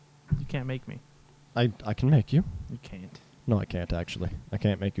can't make me. I can make you. You can't. No, I can't actually. I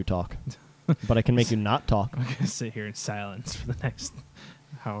can't make you talk. But I can make you not talk. I'm gonna sit here in silence for the next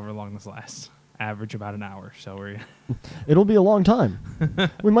however long this lasts. Average about an hour. So It'll be a long time.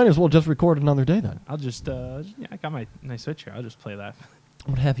 We might as well just record another day then. I'll just I got my Switch here. I'll just play that.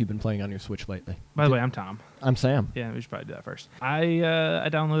 What have you been playing on your Switch lately? By the way, I'm Tom. I'm Sam. Yeah, we should probably do that first. I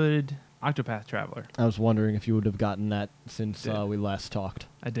downloaded Octopath Traveler. I was wondering if you would have gotten that since we last talked.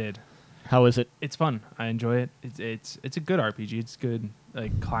 I did. How is it? It's fun. I enjoy it. It's a good RPG. It's good,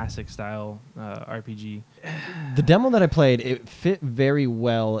 like classic style RPG. The demo that I played, it fit very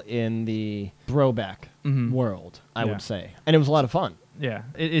well in the throwback world, I would say. And it was a lot of fun. Yeah,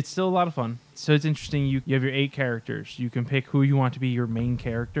 it's still a lot of fun. So it's interesting. You have your 8 characters. You can pick who you want to be your main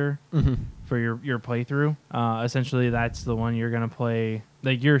character for your playthrough. Essentially, that's the one you're going to play.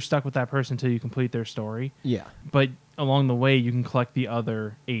 Like, you're stuck with that person until you complete their story. Yeah. But along the way, you can collect the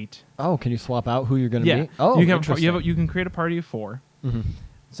other 8. Oh, can you swap out who you're going to be? Oh, interesting. You can create a party of 4.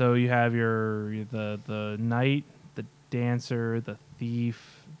 So you have the knight, the dancer, the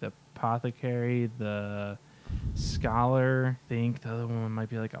thief, the apothecary, the scholar. I think the other one might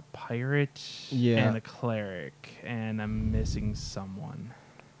be like a pirate and a cleric. And I'm missing someone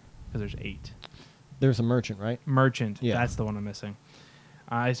because there's 8. There's a merchant, right? Merchant. Yeah. That's the one I'm missing.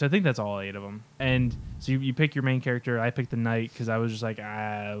 So I think that's all 8 of them. And so you pick your main character. I picked the knight because I was just like,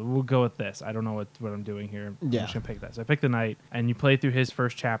 we'll go with this. I don't know what I'm doing here. I'm just going to pick that. So I picked the knight, and you play through his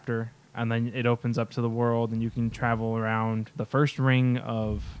first chapter, and then it opens up to the world, and you can travel around the first ring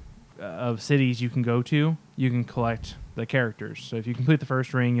of cities you can go to. You can collect the characters. So if you complete the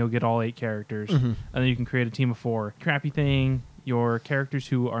first ring, you'll get all 8 characters, and then you can create a team of 4. Crappy thing, your characters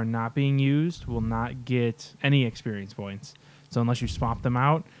who are not being used will not get any experience points. So unless you swap them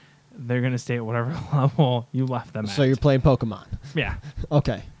out, they're going to stay at whatever level you left them at. So you're playing Pokemon. Yeah.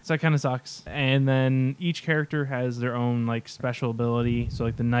 Okay. So that kind of sucks. And then each character has their own like special ability. So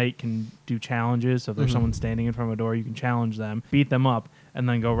like the knight can do challenges. So if there's someone standing in front of a door, you can challenge them, beat them up, and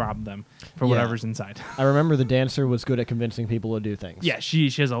then go rob them for whatever's inside. I remember the dancer was good at convincing people to do things. Yeah, she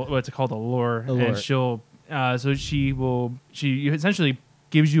has what's called a lure. And she'll she essentially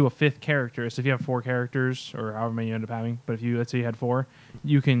gives you a 5th character. So if you have 4 characters or however many you end up having, but if let's say you had 4,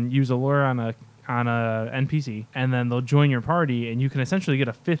 you can use a lure on a NPC, and then they'll join your party, and you can essentially get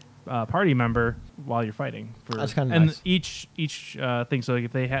a 5th party member while you're fighting. That's kind of nice. And each thing. So like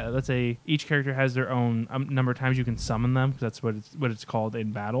if they have, let's say each character has their own number of times you can summon them, because that's what it's called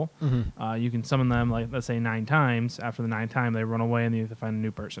in battle. You can summon them like let's say 9 times. After the 9th time, they run away, and you have to find a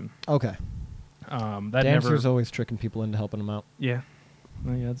new person. Okay. That Dancer's always tricking people into helping them out. Yeah.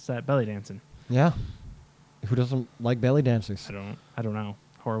 Well, yeah, it's that belly dancing. Yeah. Who doesn't like belly dancers? I don't know.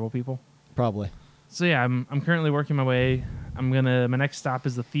 Horrible people. Probably. So yeah, I'm currently working my way. My next stop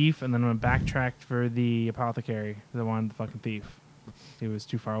is the thief, and then I'm gonna backtrack for the apothecary. I wanted the fucking thief. He was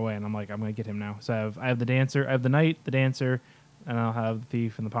too far away, and I'm like, I'm gonna get him now. So I have the dancer, I have the knight, the dancer, and I'll have the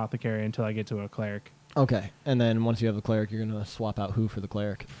thief and the apothecary until I get to a cleric. Okay, and then once you have the cleric, you're gonna swap out who for the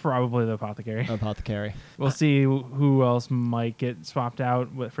cleric? Probably the apothecary. Apothecary. We'll see who else might get swapped out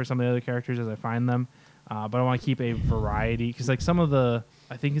for some of the other characters as I find them. But I want to keep a variety because like some of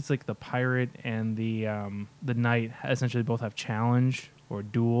I think it's like the pirate and the knight essentially both have challenge or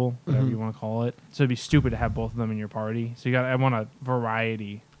duel, whatever you want to call it. So it'd be stupid to have both of them in your party. So I want a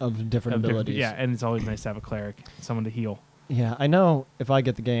variety of different abilities. Yeah, and it's always nice to have a cleric, someone to heal. Yeah, I know if I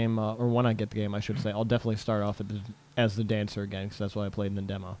get the game, or when I get the game, I should say, I'll definitely start off as the dancer again, because that's what I played in the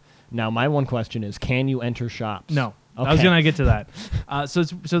demo. Now, my one question is, can you enter shops? No. Okay. I was going to get to that.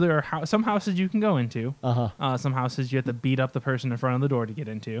 So there are some houses you can go into. Some houses you have to beat up the person in front of the door to get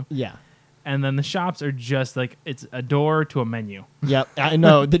into. Yeah. And then the shops are just like, it's a door to a menu. Yep, I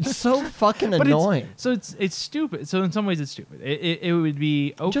know. It's so fucking annoying. It's stupid. So in some ways it's stupid. It would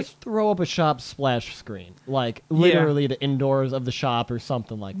be okay. Just throw up a shop splash screen. Like, literally the indoors of the shop or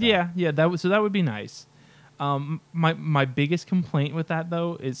something like that. Yeah. That would be nice. My biggest complaint with that,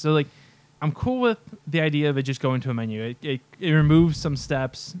 though, is so, like, I'm cool with the idea of it just going to a menu. It removes some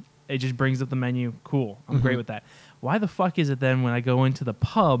steps. It just brings up the menu. Cool. I'm great with that. Why the fuck is it then when I go into the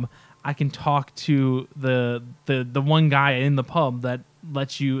pub, I can talk to the one guy in the pub that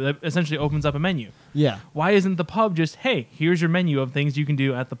essentially opens up a menu? Yeah. Why isn't the pub just, hey, here's your menu of things you can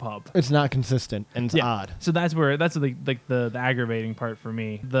do at the pub? It's not consistent, and it's odd. So that's the aggravating part for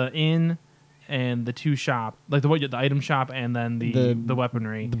me. The inn and the 2 shop, like the item shop and then the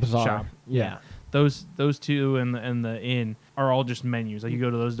weaponry shop. Yeah. Those 2 and the inn are all just menus. Like you go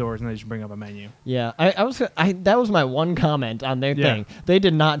to those doors and they just bring up a menu. Yeah, that was my one comment on their thing. They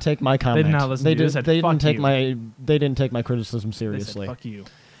did not take my comment. They did not listen to you. They didn't take my criticism seriously. They said, fuck you.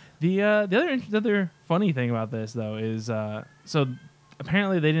 The other funny thing about this though is so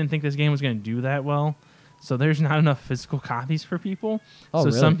apparently they didn't think this game was going to do that well. So there's not enough physical copies for people. Oh, so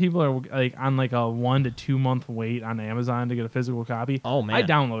really? some people are like on like a 1 to 2 month wait on Amazon to get a physical copy. Oh man, I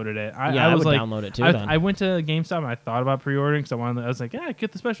downloaded it. I was would like, download it too. I went to GameStop and I thought about pre-ordering because I was like, yeah,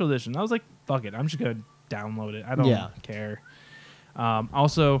 get the special edition. I was like, fuck it, I'm just gonna download it. I don't care.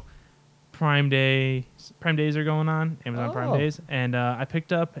 Also, Prime Days are going on, Amazon Prime Days, and I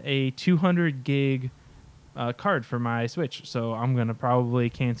picked up a 200 gig card for my Switch. So I'm gonna probably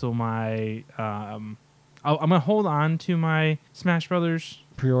cancel my. I'm gonna hold on to my Smash Brothers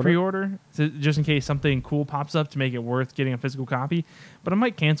pre-order just in case something cool pops up to make it worth getting a physical copy. But I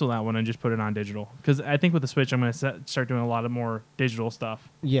might cancel that one and just put it on digital because I think with the Switch I'm gonna start doing a lot of more digital stuff.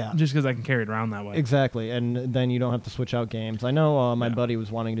 Yeah, just because I can carry it around that way. Exactly, and then you don't have to switch out games. I know my buddy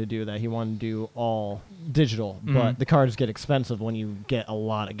was wanting to do that. He wanted to do all digital, but the cards get expensive when you get a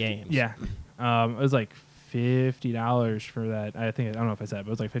lot of games. Yeah, it was like $50 for that. I don't know if I said, but it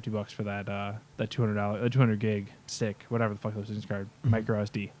was like $50 for that $200 200 gig stick, whatever the fuck those things card, micro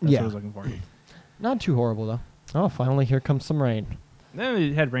SD. That's what I was looking for. Not too horrible though. Oh, finally here comes some rain. Then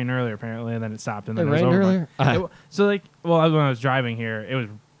it had rain earlier apparently, and then it stopped. And then it rained earlier. When I was driving here, it was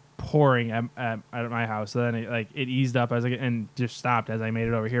pouring at my house. So then it eased up and just stopped as I made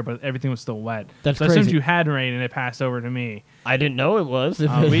it over here, but everything was still wet. That's so crazy. I assumed you had rain and it passed over to me. I didn't know it was.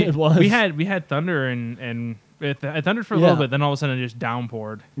 It was. We had thunder and it thundered for a little bit. Then all of a sudden it just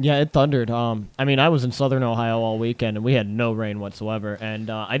downpoured. Yeah, it thundered. I mean, I was in southern Ohio all weekend and we had no rain whatsoever.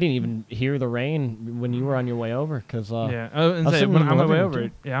 And I didn't even hear the rain when you were on your way over because on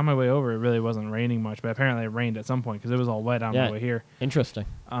my way over, it really wasn't raining much, but apparently it rained at some point because it was all wet on my way here. Interesting.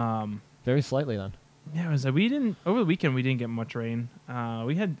 Very slightly then. Yeah, it was over the weekend we didn't get much rain.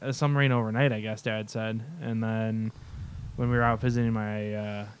 We had some rain overnight, I guess Dad said, and then when we were out visiting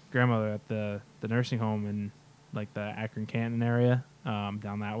my grandmother at the nursing home in like the Akron Canton area,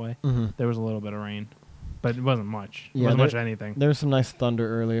 down that way, there was a little bit of rain, but it wasn't much. It wasn't much of anything. There was some nice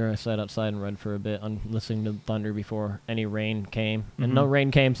thunder earlier. I sat outside and read for a bit, listening to thunder before any rain came, and no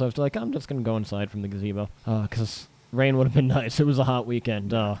rain came, so I was like, I'm just gonna go inside from the gazebo because rain would have been nice. It was a hot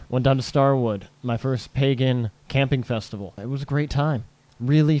weekend. Went down to Starwood, my first pagan camping festival. It was a great time.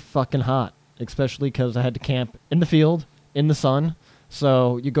 Really fucking hot, especially because I had to camp in the field, in the sun.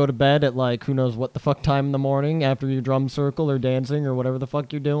 So you go to bed at like who knows what the fuck time in the morning after your drum circle or dancing or whatever the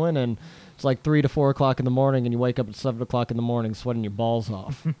fuck you're doing, and it's like 3 to 4 o'clock in the morning, and you wake up at 7 o'clock in the morning sweating your balls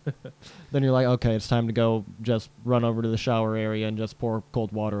off. Then you're like, okay, it's time to go just run over to the shower area and just pour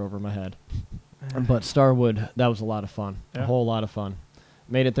cold water over my head. But Starwood, that was a lot of fun. Yeah. A whole lot of fun.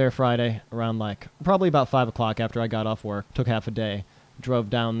 Made it there Friday around like probably about 5 o'clock after I got off work. Took half a day. Drove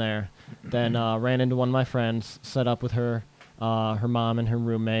down there. Then ran into one of my friends, set up with her mom and her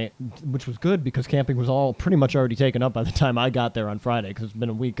roommate, which was good because camping was all pretty much already taken up by the time I got there on Friday because it's been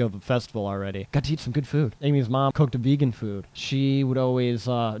a week of a festival already. Got to eat some good food. Amy's mom cooked a vegan food. She would always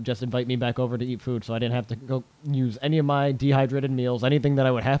just invite me back over to eat food so I didn't have to go use any of my dehydrated meals, anything that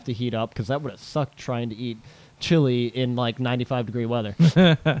I would have to heat up because that would have sucked trying to eat chili in like 95-degree weather.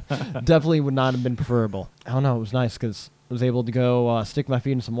 Definitely would not have been preferable. I don't know. It was nice because I was able to go stick my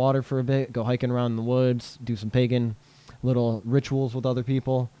feet in some water for a bit, go hiking around in the woods, do some pagan little rituals with other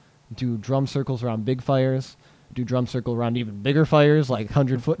people, do drum circles around big fires, do drum circle around even bigger fires, like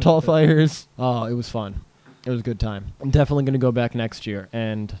 100-foot tall fires. Oh, it was fun. It was a good time. I'm definitely going to go back next year,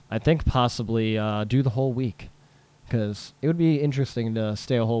 and I think possibly do the whole week, because it would be interesting to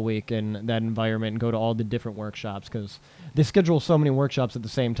stay a whole week in that environment and go to all the different workshops, because they schedule so many workshops at the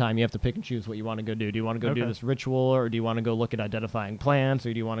same time, you have to pick and choose what you want to go do. Do you want to go do this ritual, or do you want to go look at identifying plants,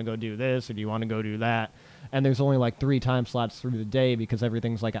 or do you want to go do this, or do you want to go do that? And there's only like 3 time slots through the day because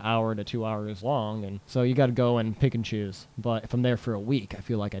everything's like an hour to 2 hours long. And so you got to go and pick and choose. But if I'm there for a week, I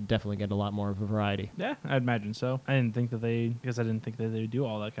feel like I'd definitely get a lot more of a variety. Yeah, I'd imagine so. I didn't think that they would do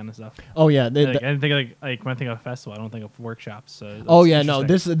all that kind of stuff. Oh, yeah. I didn't think like when I think of a festival, I don't think of workshops. So oh, yeah, no.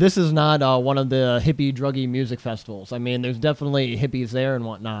 This is not one of the hippie, druggy music festivals. I mean, there's definitely hippies there and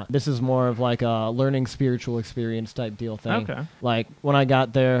whatnot. This is more of like a learning spiritual experience type deal thing. Okay. Like when I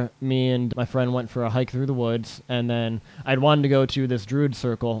got there, me and my friend went for a hike through the woods, and then I'd wanted to go to this druid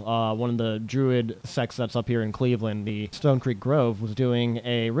circle. One of the druid sects that's up here in Cleveland, the Stone Creek Grove, was doing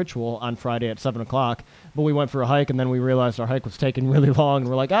a ritual on Friday at 7 o'clock, but we went for a hike, and then we realized our hike was taking really long, and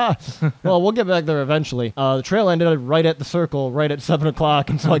we're like, well, we'll get back there eventually. The trail ended right at the circle, right at 7 o'clock,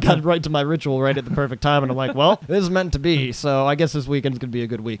 and so I got right to my ritual right at the perfect time, and I'm like, well, this is meant to be, so I guess this weekend's going to be a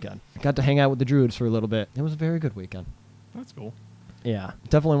good weekend. Got to hang out with the druids for a little bit. It was a very good weekend. That's cool. Yeah,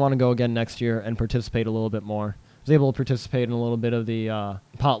 definitely want to go again next year and participate a little bit more. was able to participate in a little bit of the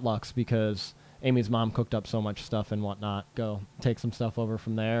potlucks because Amy's mom cooked up so much stuff and whatnot. Go take some stuff over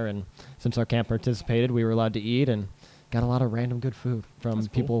from there, and since our camp participated, we were allowed to eat and got a lot of random good food from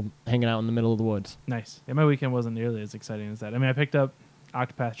people hanging out in the middle of the woods. Nice. Yeah, my weekend wasn't nearly as exciting as that. I mean, I picked up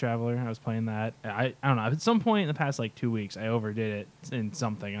Octopath Traveler. I was playing that. I don't know. At some point in the past 2 weeks, I overdid it in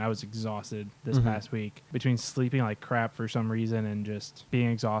something, and I was exhausted this past week between sleeping like crap for some reason and just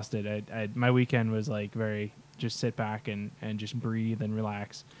being exhausted. My weekend was very just sit back and just breathe and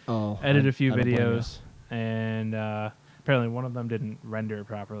relax. Edit a few videos, and apparently one of them didn't render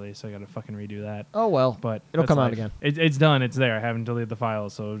properly, so I got to fucking redo that. Oh well, but it'll come out again. It's done. It's there. I haven't deleted the file,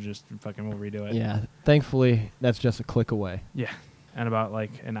 so just fucking we'll redo it. Yeah, thankfully that's just a click away. Yeah. And about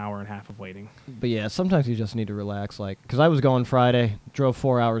an hour and a half of waiting. But yeah, sometimes you just need to relax. Because I was going Friday, drove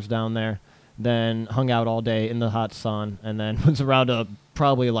 4 hours down there, then hung out all day in the hot sun, and then was around a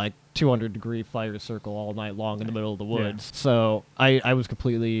probably 200-degree fire circle all night long in the middle of the woods. Yeah. So I was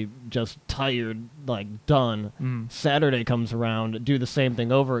completely just tired, done. Saturday comes around, do the same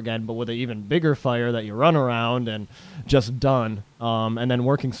thing over again, but with an even bigger fire that you run around and just done. And then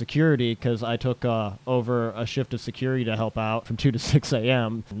working security because I took over a shift of security to help out from 2 to 6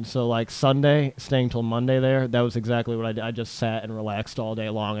 a.m. And so Sunday, staying till Monday there, that was exactly what I did. I just sat and relaxed all day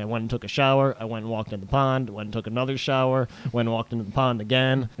long. I went and took a shower. I went and walked in the pond. Went and took another shower. Went and walked into the pond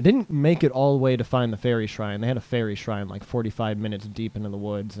again. I didn't make it all the way to find the fairy shrine. They had a fairy shrine 45 minutes deep into the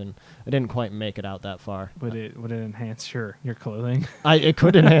woods, and I didn't quite make it out that far. Would it enhance your clothing? It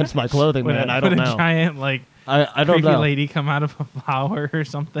could enhance my clothing, man. I don't know. Would a giant I don't know. lady come out of a flower or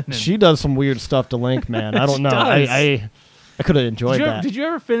something? She does some weird stuff to Link, man. I don't know. I could have enjoyed that. Did you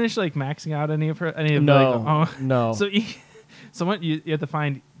ever finish maxing out any of her? No, no. So what you have to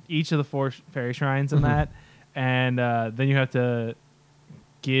find each of the 4 fairy shrines in that, and then you have to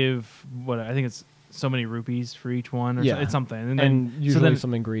give I think it's so many rupees for each one, or it's something, and then usually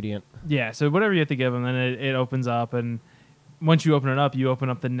some ingredient. Yeah, so whatever you have to give them, then it opens up, and once you open it up, you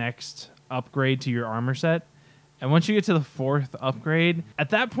open up the next upgrade to your armor set. And once you get to the 4th upgrade, at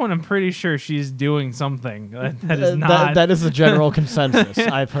that point, I'm pretty sure she's doing something that is not. That is the general consensus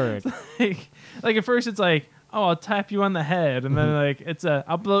I've heard. At first, it's I'll tap you on the head, and then it's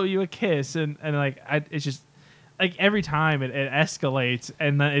I'll blow you a kiss, and it's just every time it escalates,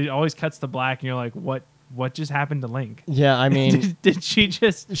 and then it always cuts to black, and you're like, what just happened to Link? Yeah, I mean, did she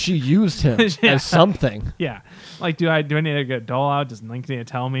just? She used him as something. Yeah, do I need to get a doll out? Does Link need to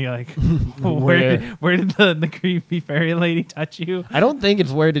tell me where did the creepy fairy lady touch you? I don't think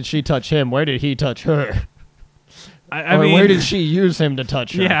it's where did she touch him. Where did he touch her? I mean, where did she use him to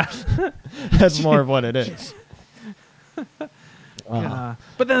touch her? Yeah, that's more of what it is.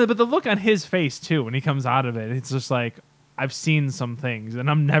 But the look on his face too when he comes out of it, it's just I've seen some things, and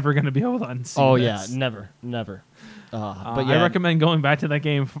I'm never going to be able to unsee this. Yeah, never. But yeah, I recommend going back to that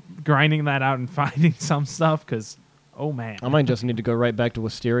game, grinding that out, and finding some stuff, because, oh man. I might just need to go right back to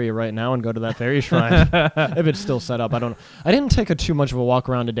Wisteria right now and go to that fairy shrine. If it's still set up, I don't know. I didn't take too much of a walk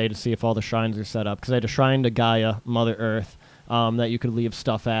around today to see if all the shrines are set up, because I had a shrine to Gaia, Mother Earth, that you could leave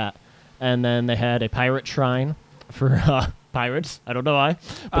stuff at. And then they had a pirate shrine for pirates. I don't know why,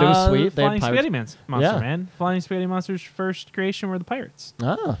 but it was sweet. They Flying Spaghetti Monster, man. Flying Spaghetti Monster's first creation were the pirates.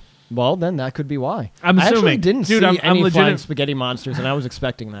 Well, then that could be why. I'm assuming. I actually didn't see any flying spaghetti monsters, and I was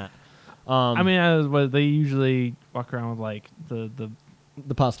expecting that. I mean, they usually walk around with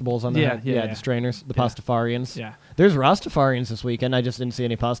the pasta bowls on their head. Yeah, the strainers, the Pastafarians. Yeah. There's Rastafarians this weekend. I just didn't see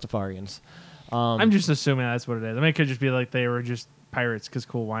any Pastafarians. I'm just assuming that's what it is. I mean, it could just be they were just pirates because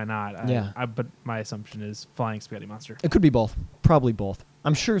cool, why not? But my assumption is Flying Spaghetti Monster. It could be both. Probably both.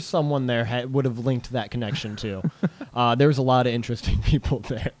 I'm sure someone there would have linked that connection too. There's a lot of interesting people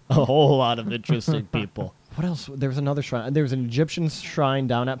there. A whole lot of interesting people. What else? There was another shrine. There was an Egyptian shrine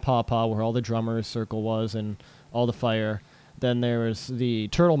down at Pawpaw where all the drummers' circle was and all the fire. Then there was the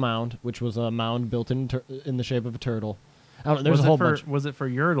Turtle Mound, which was a mound built in the shape of a turtle. I don't know. There's a whole bunch. Was it for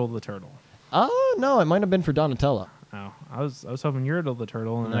Yertle the turtle? No, it might have been for Donatella. Oh, I was hoping Yertle the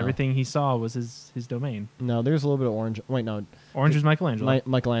turtle, and everything he saw was his domain. No, there's a little bit of orange. Wait, no. Orange is Michelangelo.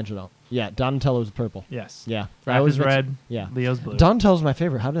 Michelangelo. Yeah, Donatello's purple. Yes. Yeah. Raph is red. Yeah. Leo's blue. Donatello's my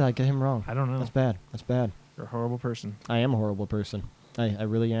favorite. How did I get him wrong? I don't know. That's bad. You're a horrible person. I am a horrible person. I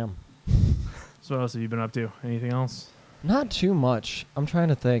really am. So what else have you been up to? Anything else? Not too much. I'm trying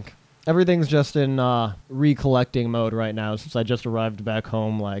to think. Everything's just in recollecting mode right now since I just arrived back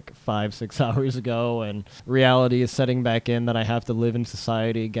home like 5-6 hours ago, and reality is setting back in that I have to live in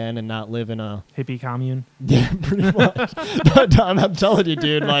society again and not live in a hippie commune. Yeah, pretty much. But I'm telling you,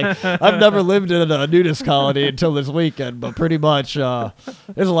 dude, like I've never lived in a nudist colony until this weekend, but pretty much there's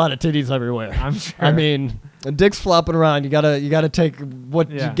a lot of titties everywhere. I'm sure. I mean, dicks flopping around. You gotta take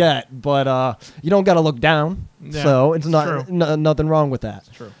what you get, but you don't gotta look down. Yeah, so it's not true. Nothing wrong with that.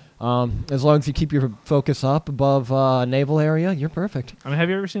 It's true. As long as you keep your focus up above navel area, you're perfect. I mean, have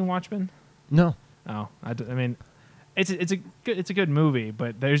you ever seen Watchmen? No. Oh, I mean, it's a good movie,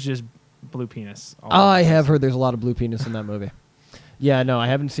 but there's just blue penis. I have heard there's a lot of blue penis in that movie. Yeah, no, I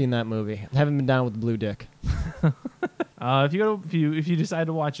haven't seen that movie. I haven't been down with the blue dick. If you decide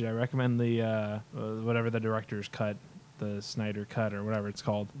to watch it, I recommend the whatever the director's cut, the Snyder cut or whatever it's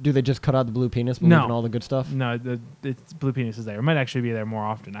called. Do they just cut out the blue penis and all the good stuff? No, it's blue penis is there. It might actually be there more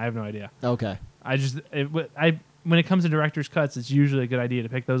often. I have no idea. Okay. When it comes to director's cuts, it's usually a good idea to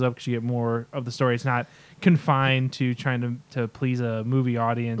pick those up because you get more of the story. It's not confined to trying to please a movie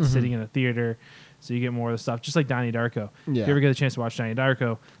audience sitting in a theater. So you get more of the stuff, just like Donnie Darko. Yeah. If you ever get a chance to watch Donnie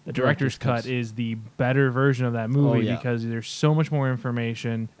Darko, the director's cut is the better version of that movie because there's so much more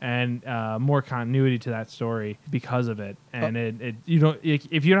information and more continuity to that story because of it. And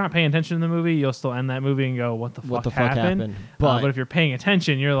if you're not paying attention to the movie, you'll still end that movie and go, "What the fuck happened?" But if you're paying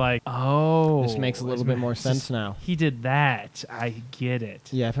attention, you're like, "Oh, this makes a little bit more sense now." He did that. I get it.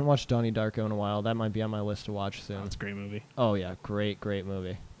 Yeah, I haven't watched Donnie Darko in a while. That might be on my list to watch soon. That's a great movie. Oh yeah, great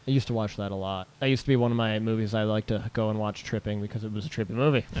movie. I used to watch that a lot. That used to be one of my movies I like to go and watch tripping because it was a trippy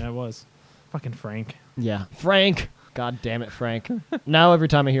movie. Yeah, it was. Fucking Frank. Yeah. Frank! God damn it, Frank. Now every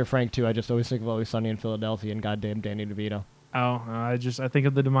time I hear Frank too, I just always think of Always Sunny in Philadelphia and goddamn Danny DeVito. Oh, I think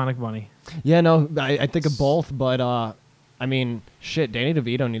of the Demonic Bunny. Yeah, no, I think of both, but I mean, shit, Danny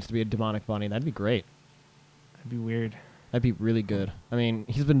DeVito needs to be a demonic bunny. That'd be great. That'd be weird. That'd be really good. I mean,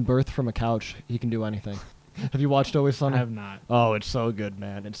 he's been birthed from a couch. He can do anything. Have you watched Always Sunny? I have not. Oh, it's so good,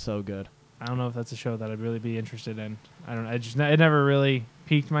 man. It's so good. I don't know if that's a show that I'd really be interested in. It never really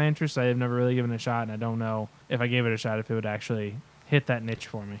piqued my interest. I have never really given it a shot, and I don't know if I gave it a shot if it would actually hit that niche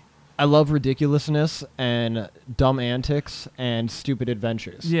for me. I love ridiculousness and dumb antics and stupid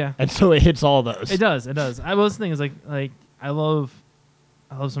adventures. Yeah. And so it hits all those. It does. I was thinking like I love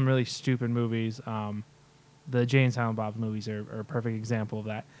some really stupid movies. The Jay and Silent Bob movies are a perfect example of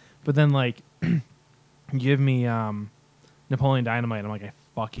that. But then like give me Napoleon Dynamite. I'm like, I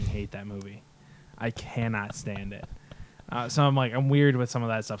fucking hate that movie. I cannot stand it. So I'm like, I'm weird with some of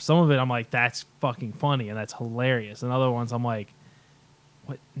that stuff. Some of it I'm like, that's fucking funny and that's hilarious. And other ones I'm like,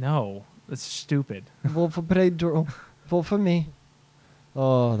 what? No, that's stupid. Vote for Pedro. Vote for me.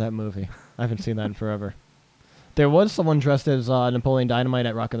 Oh, that movie. I haven't seen that in forever. There was someone dressed as Napoleon Dynamite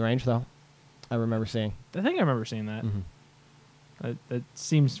at Rock on the Range, though. I remember seeing. I think I remember seeing that. Mm-hmm. It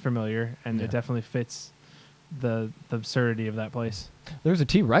seems familiar, and it definitely fits the absurdity of that place. There was a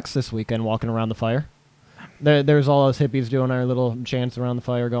T-Rex this weekend walking around the fire. There's all us hippies doing our little chants around the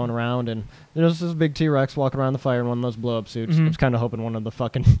fire going around, and there's this big T-Rex walking around the fire in one of those blow-up suits. I was kind of hoping one of the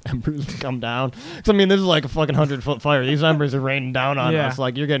fucking embers would come down. Because, I mean, this is like a fucking 100-foot fire. These embers are raining down on us.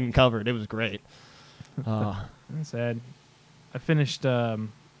 Like, you're getting covered. It was great. That's sad. I finished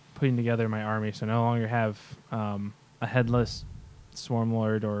putting together my army, so I no longer have a headless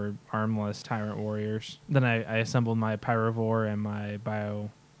Swarmlord or armless Tyrant Warriors. Then I assembled my Pyrovore and my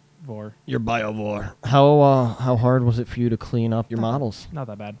Biovore. Your Biovore. How hard was it for you to clean up your models? Not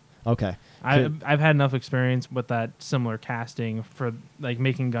that bad. Okay. I've had enough experience with that similar casting for like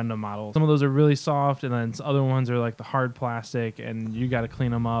making Gundam models. Some of those are really soft, and then other ones are like the hard plastic, and you got to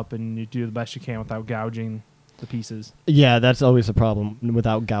clean them up, and you do the best you can without gouging the pieces. Yeah, that's always a problem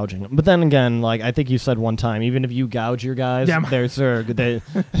without gouging. But then again, like I think you said one time, even if you gouge your guys, they're Zerg.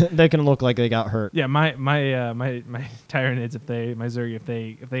 They can look like they got hurt. Yeah, my Tyranids, my Zerg, if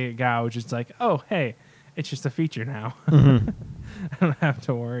they get gouged, it's like, oh hey, it's just a feature now. I don't have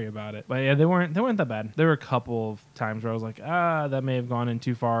to worry about it. But yeah, they weren't that bad. There were a couple of times where I was like, that may have gone in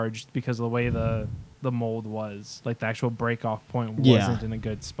too far just because of the way the mold was. Like the actual break off point wasn't in a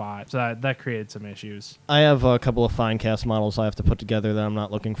good spot. So that created some issues. I have a couple of fine cast models I have to put together that I'm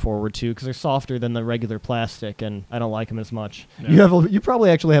not looking forward to because they're softer than the regular plastic and I don't like them as much. No. You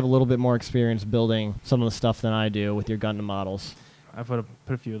probably actually have a little bit more experience building some of the stuff than I do with your Gundam models. I put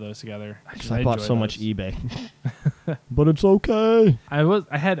a few of those together. I bought so much eBay. But it's okay.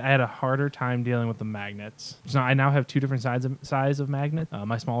 I had a harder time dealing with the magnets. So I now have two different size of magnets.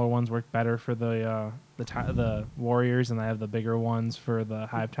 My smaller ones work better for the the warriors, and I have the bigger ones for the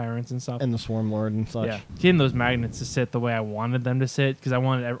hive tyrants and stuff. And the swarm lord and such. Yeah, getting those magnets to sit the way I wanted them to sit, because I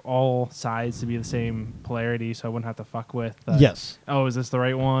wanted all sides to be the same polarity, so I wouldn't have to fuck with. Yes. Oh, is this the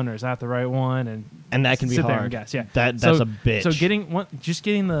right one, or is that the right one? And that can be sit hard. There and guess. Yeah, that's a bitch. So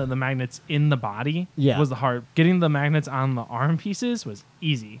getting the magnets in the body was the hard. Getting the magnets on the arm pieces was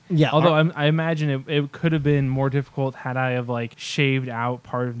easy. Yeah. Although I imagine it could have been more difficult had I have like shaved out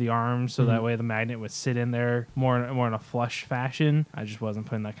part of the arm, so that way the magnet would sit in there more in a flush fashion. I just wasn't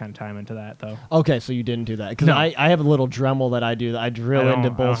putting that kind of time into that though. Okay, so you didn't do that, because No. I have a little Dremel that I do that I drill into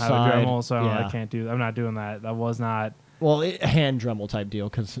both sides. I don't have a Dremel, so I can't do. I'm not doing that. That was not. Well, hand Dremel type deal,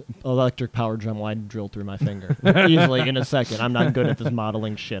 because electric power Dremel, I drill through my finger easily in a second. I'm not good at this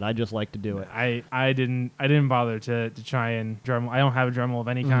modeling shit. I just like to do it. I didn't bother to try and Dremel. I don't have a Dremel of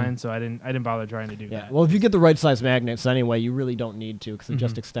any kind, so I didn't bother trying to do that. Well, if you get the right size magnets anyway, you really don't need to, because it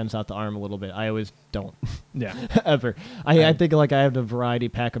just extends out the arm a little bit. I always don't. Yeah. Ever. I think like I have a variety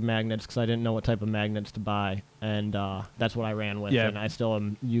pack of magnets because I didn't know what type of magnets to buy, and that's what I ran with, and I still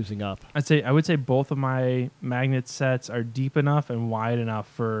am using up. I would say both of my magnet sets are deep enough and wide enough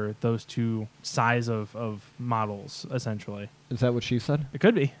for those two size of models, essentially. Is that what she said? It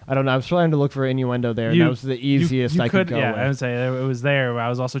could be. I don't know. I was trying to look for innuendo there, and that was the easiest I could go with. I would say it was there, but I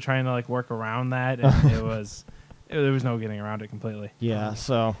was also trying to like work around that, and there was no getting around it completely. Yeah,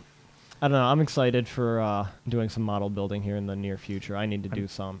 so I don't know. I'm excited for doing some model building here in the near future. I need to do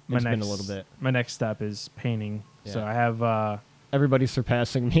some. It's been a little bit. My next step is painting. Yeah. So I have... Everybody's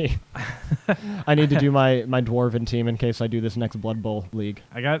surpassing me. I need to do my dwarven team in case I do this next Blood Bowl league.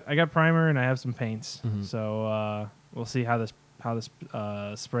 I got primer and I have some paints. So we'll see how this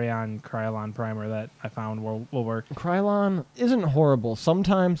spray-on Krylon primer that I found will work. Krylon isn't horrible.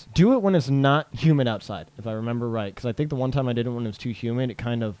 Sometimes do it when it's not humid outside, if I remember right. Because I think the one time I did it when it was too humid, it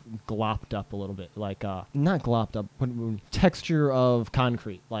kind of glopped up a little bit. Like, not glopped up, but texture of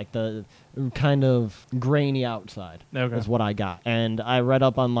concrete. Like the kind of grainy outside is what I got. And I read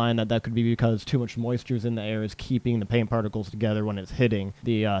up online that could be because too much moisture is in the air is keeping the paint particles together when it's hitting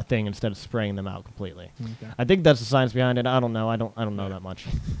the thing instead of spraying them out completely. Okay. I think that's the science behind it. I don't know. I don't know that much.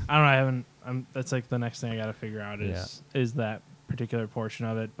 I don't know. I haven't. That's like the next thing I got to figure out is that particular portion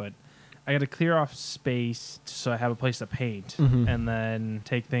of it. But I got to clear off space so I have a place to paint, and then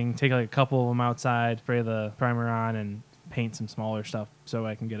take like a couple of them outside, spray the primer on, and paint some smaller stuff so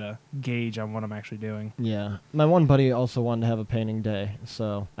I can get a gauge on what I'm actually doing. Yeah. My one buddy also wanted to have a painting day,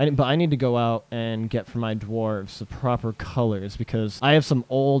 but I need to go out and get for my dwarves the proper colors, because I have some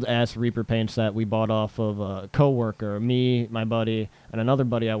old-ass Reaper paints that we bought off of a coworker, me, my buddy, and another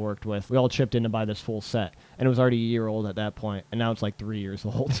buddy I worked with. We all chipped in to buy this full set, and it was already a year old at that point, and now it's like 3 years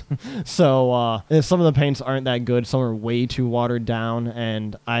old. So some of the paints aren't that good. Some are way too watered down,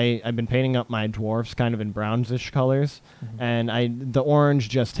 and I've been painting up my dwarves kind of in brownish colors, and the orange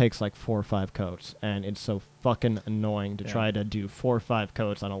just takes like 4 or 5 coats, and it's so fucking annoying to try to do 4 or 5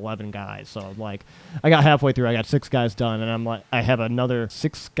 coats on 11 guys. So I'm like, I got halfway through, I got 6 guys done, and I'm like, I have another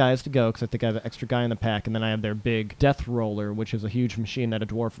 6 guys to go because I think I have an extra guy in the pack, and then I have their big death roller, which is a huge machine that a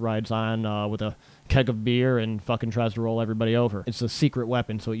dwarf rides on with a keg of beer and fucking tries to roll everybody over. It's a secret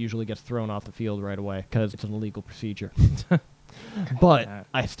weapon, so it usually gets thrown off the field right away because it's an illegal procedure. But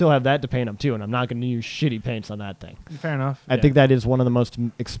I still have that to paint up too, and I'm not going to use shitty paints on that thing. Fair enough. I think that is one of the most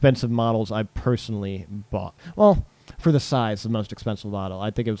expensive models I personally bought. Well, for the size, the most expensive model.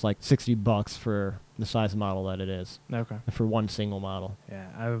 I think it was like $60 for the size model that it is. Okay. For one single model. Yeah,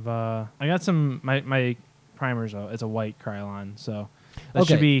 I got some my primers. It's a white Krylon, so that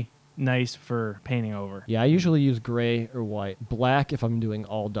should be nice for painting over. Yeah, I usually use gray or white. Black if I'm doing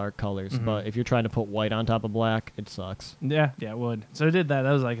all dark colors, but if you're trying to put white on top of black, it sucks. Yeah, it would. So I did that.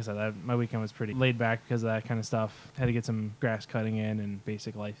 That was, like I said, my weekend was pretty laid back because of that kind of stuff. Had to get some grass cutting in and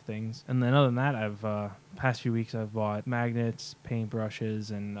basic life things. And then other than that, I've past few weeks I've bought magnets, paintbrushes,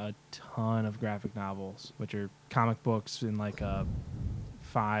 and a ton of graphic novels, which are comic books in like a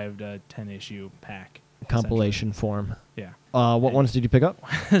 5 to 10 issue pack. Compilation form. Yeah. What ones did you pick up?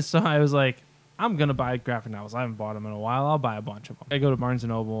 So I was like, I'm going to buy graphic novels. I haven't bought them in a while. I'll buy a bunch of them. I go to Barnes &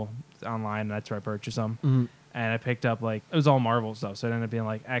 Noble online, and that's where I purchase them. Mm-hmm. And I picked up, like, it was all Marvel stuff. So it ended up being,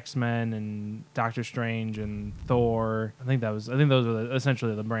 like, X-Men and Doctor Strange and Thor. I think those were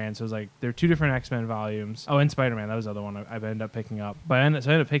essentially the brands. So it was, like, there were 2 different X-Men volumes. Oh, and Spider-Man. That was the other one I ended up picking up. But I ended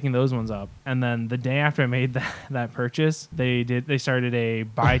up picking those ones up. And then the day after I made that purchase, they started a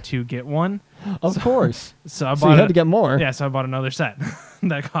buy 2, get 1. Of course. So I bought. So you had to get more. Yeah, so I bought another set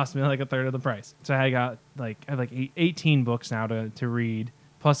that cost me like a third of the price. So I got like 18 books now to read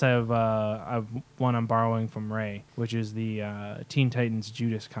Plus, I have one I'm borrowing from Ray, which is the Teen Titans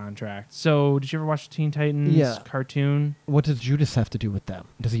Judas contract. So, did you ever watch the Teen Titans cartoon? What does Judas have to do with them?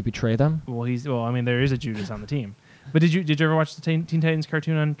 Does he betray them? Well, I mean, there is a Judas on the team. But did you ever watch the Teen Titans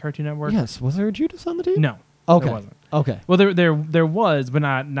cartoon on Cartoon Network? Yes. Was there a Judas on the team? No. Okay. There wasn't. Okay. Well, there was, but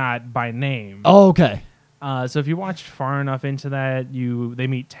not by name. Oh, okay. So if you watch far enough into that, they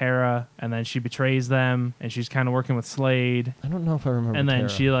meet Tara, and then she betrays them, and she's kind of working with Slade. I don't know if I remember. And then Tara.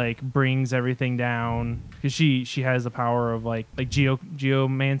 she like brings everything down because she has the power of like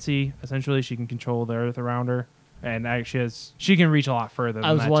geomancy. Essentially, she can control the earth around her, and actually she can reach a lot further.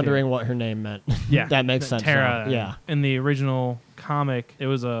 I was wondering what her name meant. Yeah, that makes sense. Tara. Yeah. In the original comic, it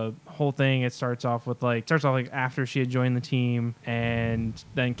was a whole thing. It starts off after she had joined the team, and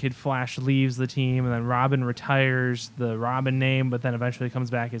then Kid Flash leaves the team, and then Robin retires the Robin name, but then eventually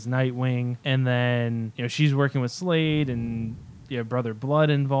comes back as Nightwing, and then she's working with Slade, and Brother Blood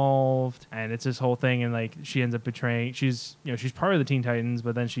involved, and it's this whole thing, and like she ends up betraying. She's part of the Teen Titans,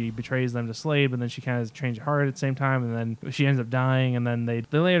 but then she betrays them to Slade, but then she kind of changes her heart at the same time, and then she ends up dying, and then they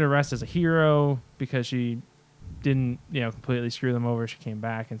lay her to rest as a hero because she didn't completely screw them over. She came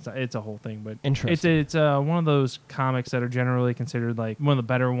back, and it's a whole thing. But interesting. It's one of those comics that are generally considered like one of the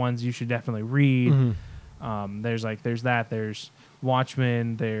better ones you should definitely read. Mm-hmm. There's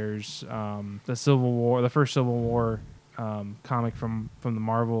Watchmen. There's the first Civil War comic from the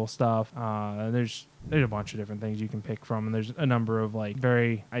Marvel stuff. There's a bunch of different things you can pick from, and there's a number of like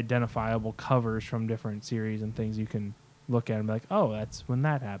very identifiable covers from different series and things you can look at and be like, oh, that's when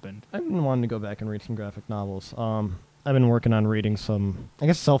that happened. I've been wanting to go back and read some graphic novels. I've been working on reading some, I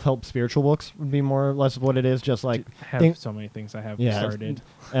guess, self-help spiritual books would be more or less what it is. Just like I have so many things I have started,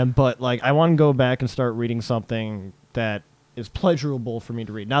 but like I want to go back and start reading something that is pleasurable for me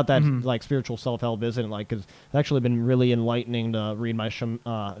to read. Not that like spiritual self-help isn't, like, because it's actually been really enlightening to read my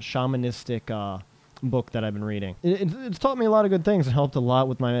shamanistic book that I've been reading. It's taught me a lot of good things and helped a lot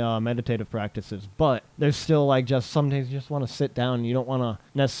with my meditative practices, but there's still like just some days you just want to sit down and you don't want to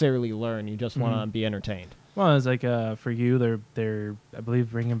necessarily learn, you just want to be entertained. Well, it's like for you, they're I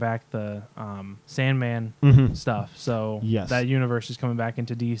believe bringing back the Sandman stuff, so that universe is coming back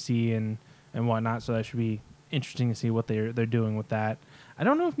into DC and whatnot, so that should be interesting to see what they're doing with that. I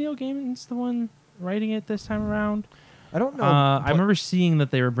don't know if Neil Gaiman's the one writing it this time around. I don't know. I remember seeing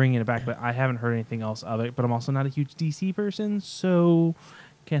that they were bringing it back, but I haven't heard anything else of it. But I'm also not a huge DC person, so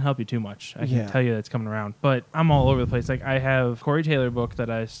can't help you too much. I can tell you that it's coming around. But I'm all over the place. Like, I have Corey Taylor book that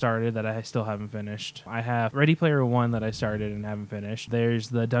I started that I still haven't finished. I have Ready Player One that I started and haven't finished. There's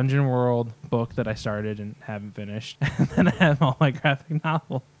the Dungeon World book that I started and haven't finished. And then I have all my graphic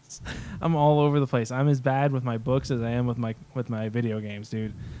novels. I'm all over the place. I'm as bad with my books as I am with my video games,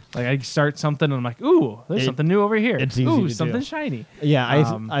 dude. Like, I start something and I'm like, ooh, there's something new over here. It's easy ooh, to something do. shiny. Yeah,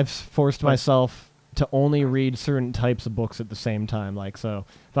 I've forced myself to only read certain types of books at the same time. Like, so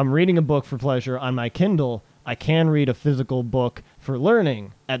if I'm reading a book for pleasure on my Kindle, I can read a physical book for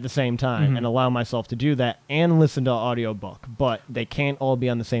learning at the same time and allow myself to do that and listen to an audiobook, but they can't all be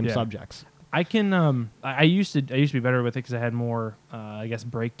on the same subjects. I can. I used to be better with it because I had more, I guess,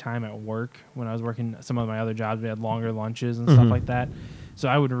 break time at work when I was working some of my other jobs. We had longer lunches and stuff like that. So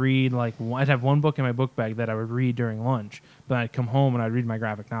I would read I'd have one book in my book bag that I would read during lunch, but I'd come home and I'd read my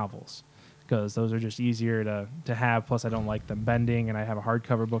graphic novels because those are just easier to have. Plus, I don't like them bending, and I have a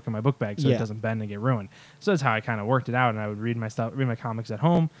hardcover book in my book bag so it doesn't bend and get ruined. So that's how I kind of worked it out. And I would read my comics at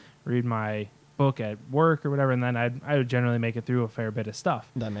home, read my book at work or whatever, and then I would generally make it through a fair bit of stuff.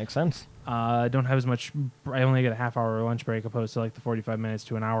 That makes sense. I don't have as much. I only get a half-hour lunch break opposed to like the 45 minutes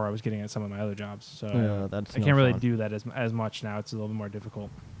to an hour I was getting at some of my other jobs. So that's I can't really do that as much now. It's a little bit more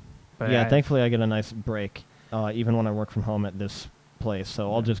difficult. But thankfully I get a nice break, even when I work from home at this place.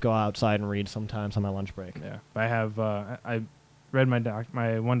 So I'll just go outside and read sometimes on my lunch break. Yeah, but I have. I read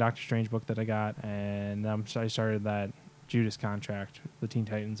my one Doctor Strange book that I got, and I started that Judas contract, the Teen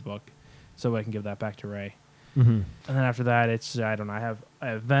Titans book, so I can give that back to Ray. And then after that, it's I don't know. I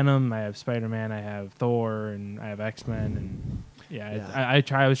have Venom, I have Spider-Man, I have Thor, and I have X-Men, and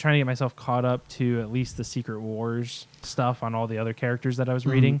I was trying to get myself caught up to at least the Secret Wars stuff on all the other characters that I was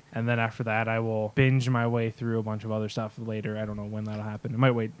reading, and then after that, I will binge my way through a bunch of other stuff later. I don't know when that'll happen. It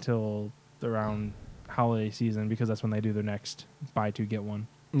might wait till around holiday season because that's when they do their next buy two get one.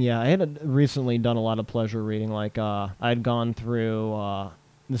 Yeah, I had recently done a lot of pleasure reading. Like I'd gone through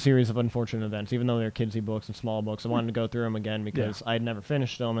the series of Unfortunate Events, even though they're kidsy books and small books. I wanted to go through them again because I'd never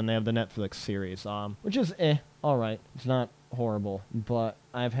finished them, and they have the Netflix series, which is all right. It's not horrible, but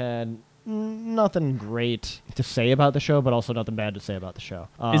I've had nothing great to say about the show, but also nothing bad to say about the show.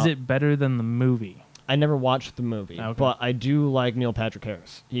 Is it better than the movie? I never watched the movie, but I do like Neil Patrick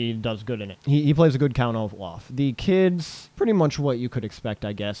Harris. He does good in it. He plays a good Count Olaf. The kids, pretty much what you could expect,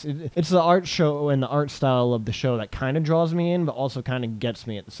 I guess. It's the art show and the art style of the show that kind of draws me in, but also kind of gets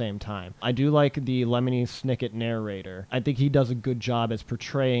me at the same time. I do like the Lemony Snicket narrator. I think he does a good job as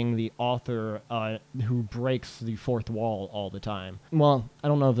portraying the author who breaks the fourth wall all the time. Well, I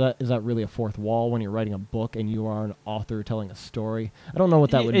don't know if that is really a fourth wall when you're writing a book and you are an author telling a story. I don't know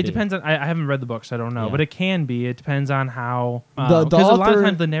what that would be. It depends on. I haven't read the book, so I don't know. Yeah. But it can be. It depends on how. Because a lot of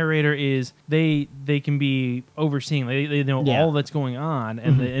times the narrator is they can be overseeing. They know all that's going on,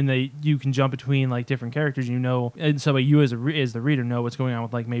 and you can jump between like different characters. And so you as the reader know what's going on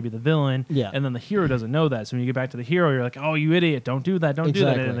with like maybe the villain. Yeah. And then the hero doesn't know that. So when you get back to the hero, you're like, oh, you idiot! Don't do that! Don't do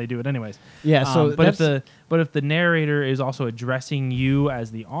that! And they do it anyways. Yeah. So, but if the narrator is also addressing you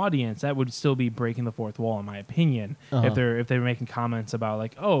as the audience, that would still be breaking the fourth wall, in my opinion. If they're making comments about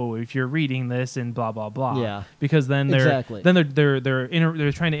like, oh, if you're reading this and blah blah blah. Yeah. Because then they're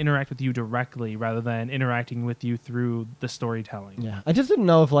trying to interact with you directly rather than interacting with you through the storytelling. Yeah. I just didn't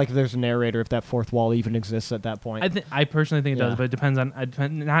know if like there's a narrator, if that fourth wall even exists at that point. I personally think it does, but it depends on.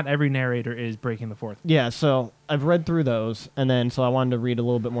 Not every narrator is breaking the fourth. Yeah. So I've read through those, and then so I wanted to read a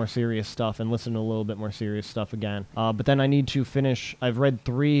little bit more serious stuff and listen to a little bit more serious stuff again. But then I need to finish. I've read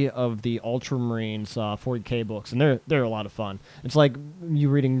 3 of the Ultramarines 40K books, and they're a lot of fun. It's like you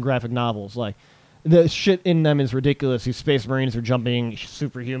reading graphic novels. Like the shit in them is ridiculous. These Space Marines are jumping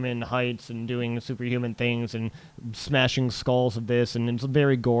superhuman heights and doing superhuman things and smashing skulls of this, and it's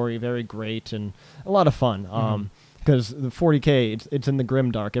very gory, very great, and a lot of fun. Because the 40K, it's in the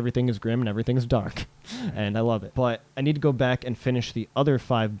grim dark. Everything is grim and everything is dark. And I love it. But I need to go back and finish the other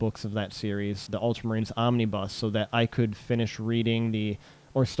 5 books of that series, the Ultramarines Omnibus, so that I could finish reading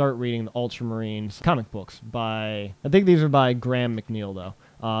start reading the Ultramarines comic books I think these are by Graham McNeil,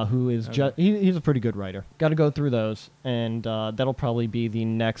 though, who is he's a pretty good writer. Got to go through those, and that'll probably be the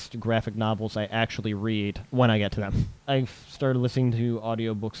next graphic novels I actually read when I get to them. I've started listening to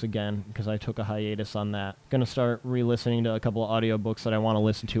audiobooks again because I took a hiatus on that. Gonna start re-listening to a couple of audiobooks that I want to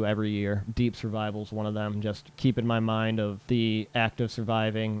listen to every year. Deep Survival's one of them. Just keep in my mind of the act of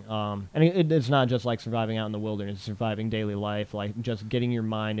surviving. And it's not just like surviving out in the wilderness, surviving daily life, like just getting your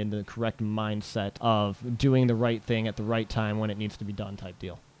mind in the correct mindset of doing the right thing at the right time when it needs to be done type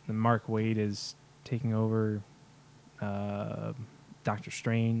deal. And Mark Waid is taking over Doctor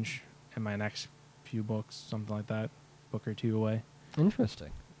Strange in my next few books, something like that, book or 2 away.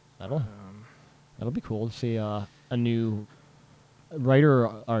 Interesting. That'll be cool to see a new writer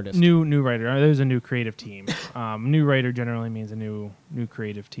or artist. New writer. There's a new creative team. New writer generally means a new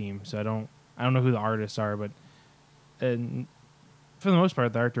creative team. So I don't know who the artists are, but for the most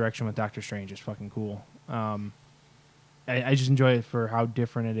part, the art direction with Doctor Strange is fucking cool. I just enjoy it for how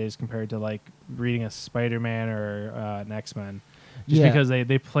different it is compared to like reading a Spider-Man or an X-Men, just because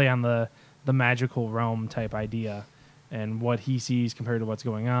they play on the magical realm type idea and what he sees compared to what's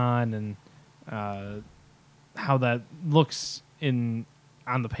going on, and how that looks on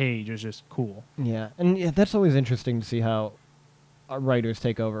the page is just cool. Yeah, and that's always interesting to see how writers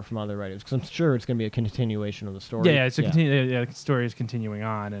take over from other writers, because I'm sure it's going to be a continuation of the story. Yeah, the story is continuing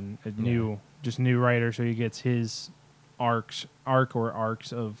on, and new writer, so he gets his arcs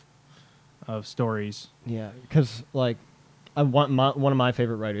of stories. Yeah, because like I want one of my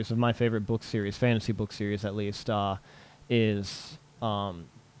favorite writers of my favorite book series, fantasy book series at least, is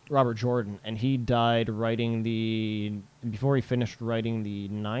Robert Jordan, and he died before he finished writing the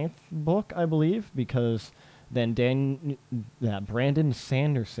 9th book, I believe, because then Brandon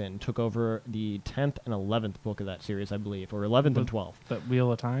Sanderson took over the 10th and 11th book of that series, I believe, or 11th and 12th. The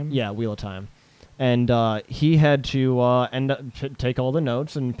Wheel of Time? Yeah, Wheel of Time. And he had to take all the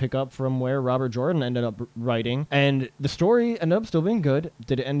notes and pick up from where Robert Jordan ended up writing. And the story ended up still being good.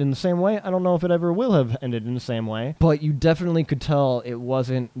 Did it end in the same way? I don't know if it ever will have ended in the same way. But you definitely could tell it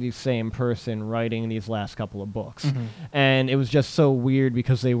wasn't the same person writing these last couple of books. Mm-hmm. And it was just so weird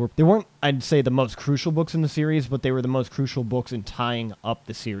because they weren't, I'd say, the most crucial books in the series, but they were the most crucial books in tying up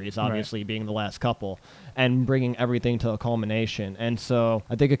the series, obviously, being the last couple, and bringing everything to a culmination. And so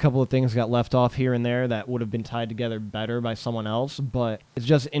I think a couple of things got left off here and there that would have been tied together better by someone else, but it's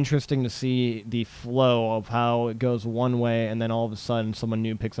just interesting to see the flow of how it goes one way and then all of a sudden someone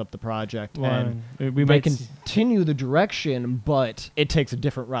new picks up the project, and we might continue the direction, but it takes a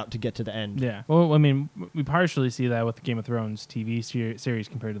different route to get to the end. Yeah. Well, I mean, we partially see that with the Game of Thrones TV series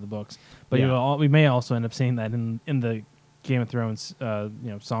compared to the books, but we may also end up seeing that in the Game of Thrones,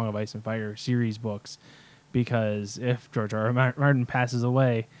 Song of Ice and Fire series books, because if George R. R. Martin passes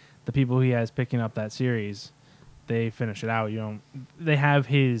away, the people he has picking up that series, they finish it out. They have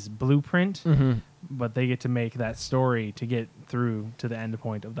his blueprint, but they get to make that story to get through to the end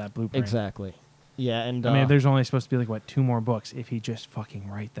point of that blueprint. Exactly. Yeah, and I mean, there's only supposed to be like what 2 more books if he just fucking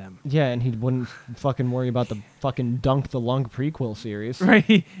write them. Yeah, and he wouldn't fucking worry about the fucking Dunk the Lunk prequel series. Right.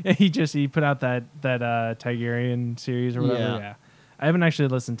 He put out that Tigerian series or whatever. Yeah. I haven't actually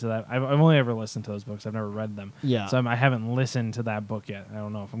listened to that. I've only ever listened to those books. I've never read them. Yeah. So I haven't listened to that book yet. I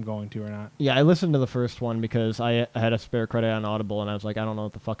don't know if I'm going to or not. Yeah, I listened to the first one because I had a spare credit on Audible, and I was like, I don't know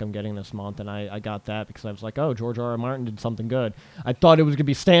what the fuck I'm getting this month, and I got that because I was like, oh, George R. R. Martin did something good. I thought it was going to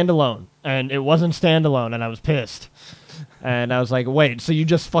be standalone, and it wasn't standalone, and I was pissed. And I was like, wait, so you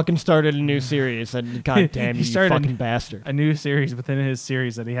just fucking started a new series, and god damn you fucking bastard. A new series within his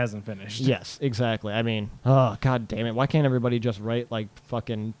series that he hasn't finished. Yes, exactly. I mean, oh, god damn it. Why can't everybody just write, like,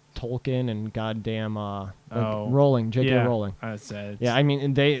 fucking Tolkien and goddamn, Rowling, J.K. Rowling? Yeah, I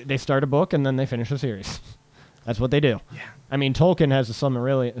mean, they start a book, and then they finish a series. That's what they do. Yeah. I mean, Tolkien has a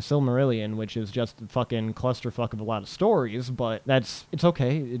Silmarillion, which is just a fucking clusterfuck of a lot of stories, but it's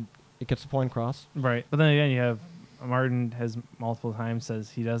okay. It gets the point across. Right. But then again, you have Martin has multiple times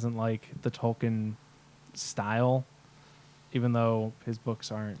says he doesn't like the Tolkien style, even though his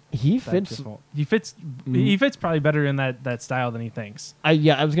books aren't. He fits probably better in that style than he thinks. I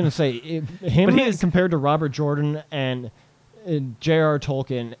was gonna say compared to Robert Jordan and J.R.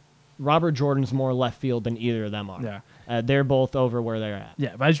 Tolkien. Robert Jordan's more left field than either of them are. Yeah, they're both over where they're at.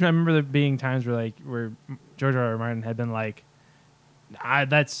 Yeah, but I just remember there being times where George R. R. Martin had been like,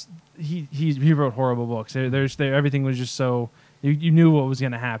 he wrote horrible books. Everything was just so you knew what was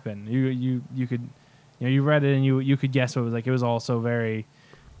going to happen. You could you read it and you could guess what it was like. It was all so very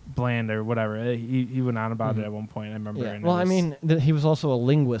bland or whatever. He went on about it at one point. I remember. Yeah. Well, I mean, he was also a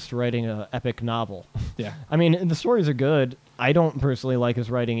linguist writing an epic novel. Yeah. I mean, the stories are good. I don't personally like his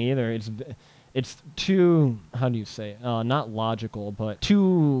writing either. It's too, how do you say it? Not logical, but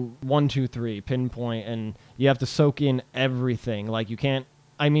too 1, 2, 3 pinpoint, and you have to soak in everything. Like you can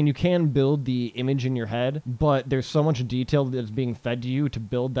build the image in your head, but there's so much detail that's being fed to you to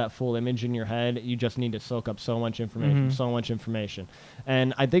build that full image in your head. You just need to soak up so much information,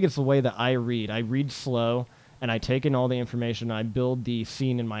 And I think it's the way that I read. I read slow, and I take in all the information, I build the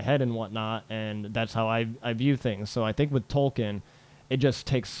scene in my head and whatnot, and that's how I view things. So I think with Tolkien, it just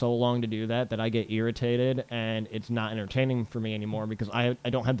takes so long to do that I get irritated, and it's not entertaining for me anymore because I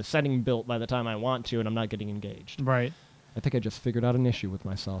don't have the setting built by the time I want to, and I'm not getting engaged. Right. I think I just figured out an issue with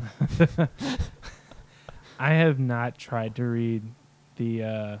myself. I have not tried to read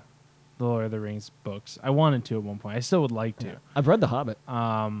the Lord of the Rings books. I wanted to at one point. I still would like to. Yeah. I've read The Hobbit.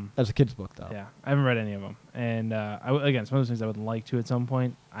 As a kid's book, though. Yeah, I haven't read any of them. And again, some of those things I would like to at some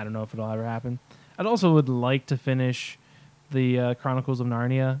point. I don't know if it'll ever happen. I'd also would like to finish the Chronicles of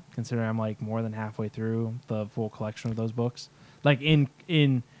Narnia, considering I'm like more than halfway through the full collection of those books. Like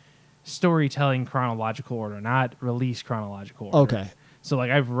in storytelling chronological order, not release chronological order. Okay. So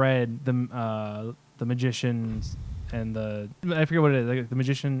like I've read the Magicians and I forget what it is. Like the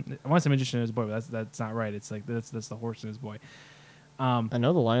Magician. I want to say Magician and His Boy, but that's not right. It's like that's the Horse and His Boy. I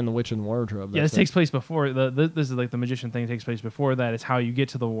know The Lion, the Witch, and the Wardrobe. Yeah, this takes place before this is like the Magician thing takes place before that. It's how you get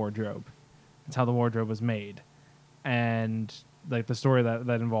to the wardrobe. It's how the wardrobe was made, and like the story that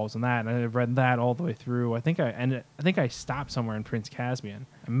involves in that. And I've read that all the way through. I think I stopped somewhere in Prince Caspian.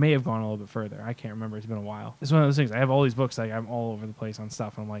 I may have gone a little bit further. I can't remember. It's been a while. It's one of those things. I have all these books. Like I'm all over the place on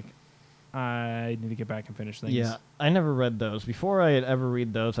stuff. And I'm like, I need to get back and finish things. Yeah, I never read those. Before I had ever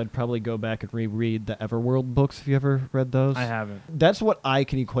read those, I'd probably go back and reread the Everworld books. Have you ever read those? I haven't. That's what I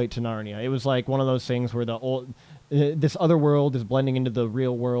can equate to Narnia. It was like one of those things where this other world is blending into the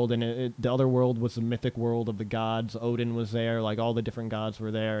real world, and the other world was the mythic world of the gods. Odin was there, like all the different gods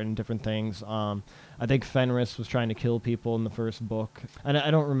were there and different things. I think Fenris was trying to kill people in the first book. And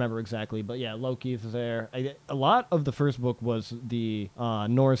I don't remember exactly, but yeah, Loki's there. A lot of the first book was the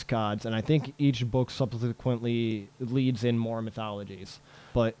Norse gods, and I think each book subsequently leads in more mythologies.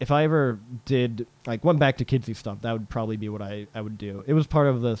 But if I ever went back to kidsy stuff, that would probably be what I would do. It was part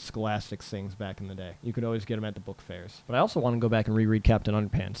of the Scholastics things back in the day. You could always get them at the book fairs. But I also want to go back and reread Captain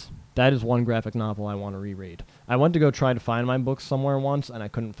Underpants. That is one graphic novel I want to reread. I went to go try to find my books somewhere once, and I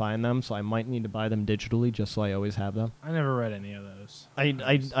couldn't find them, so I might need to buy them digitally just so I always have them. I never read any of those.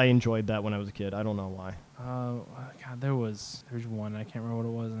 I enjoyed that when I was a kid. I don't know why. God, there's one. I can't remember what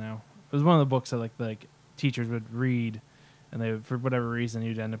it was now. It was one of the books that like teachers would read, and they, for whatever reason,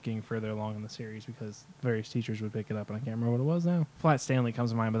 you'd end up getting further along in the series because various teachers would pick it up, and I can't remember what it was now. Flat Stanley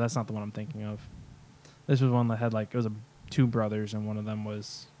comes to mind, but that's not the one I'm thinking of. This was one that had two brothers, and one of them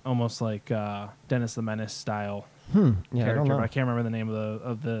was almost like Dennis the Menace style Yeah, character, I don't know. but I can't remember the name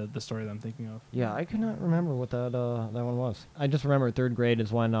of the story that I'm thinking of. Yeah, I cannot remember what that one was. I just remember 3rd grade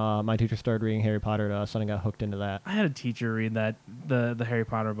is when my teacher started reading Harry Potter to us, and I got hooked into that. I had a teacher read the Harry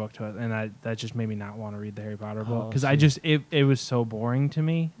Potter book to us, and that just made me not want to read the Harry Potter book because it was so boring to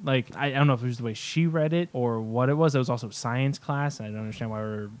me. Like I don't know if it was the way she read it or what it was. It was also science class, and I don't understand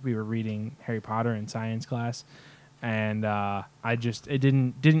why we were reading Harry Potter in science class. And it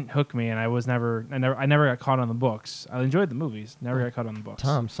didn't hook me, and I never got caught on the books. I enjoyed the movies, never got caught on the books.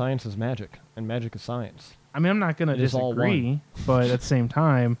 Tom, science is magic, and magic is science. I mean, I'm not gonna disagree, but at the same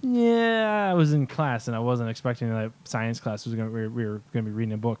time, yeah, I was in class, and I wasn't expecting that science class we were gonna be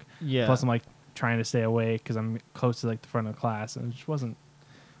reading a book. Yeah. Plus, I'm like trying to stay awake because I'm close to like the front of the class, and it just wasn't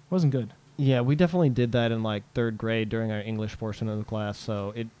good. Yeah, we definitely did that in like 3rd grade during our English portion of the class,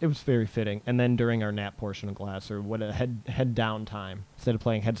 so it was very fitting. And then during our nap portion of class, or what head down time, instead of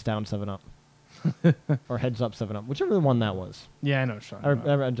playing Heads Down 7-Up. Or Heads Up 7-Up, whichever one that was. Yeah, I know.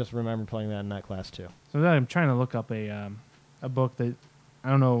 I just remember playing that in that class too. So I'm trying to look up a book that I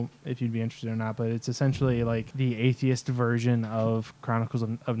don't know if you'd be interested or not, but it's essentially like the atheist version of Chronicles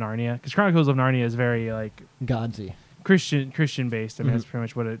of Narnia, because Chronicles of Narnia is very like Godsy. Christian based. I mean, that's pretty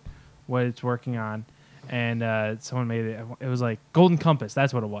much what it's working on. And someone made it. It was like Golden Compass.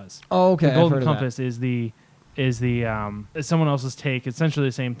 That's what it was. Oh, okay. The Golden Compass is someone else's take. Essentially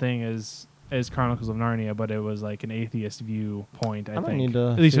the same thing as Chronicles of Narnia, but it was like an atheist viewpoint. I think need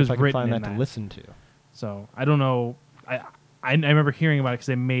to at least see it was if I can written find in that to listen to. So I don't know. I remember hearing about it because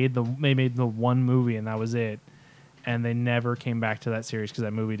they made the one movie and that was it, and they never came back to that series because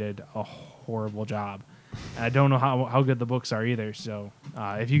that movie did a horrible job. And I don't know how good the books are either. So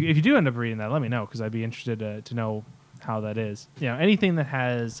if you do end up reading that, let me know because I'd be interested to know how that is. Anything that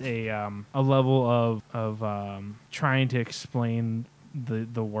has a level of trying to explain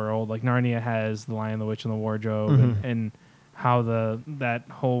the world, like Narnia has The Lion, the Witch, and the Wardrobe, and how that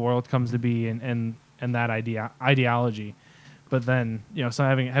whole world comes to be, and that ideology. But then so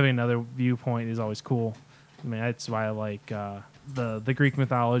having another viewpoint is always cool. I mean, that's why I like the Greek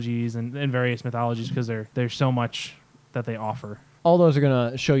mythologies and various mythologies, because there's so much that they offer. All those are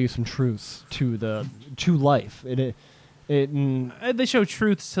gonna show you some truths to life. They show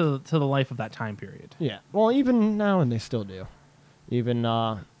truths to the life of that time period. Yeah. Well, even now, and they still do. Even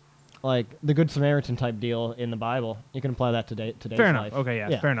like the Good Samaritan type deal in the Bible, you can apply that to today's fair enough. life. Okay,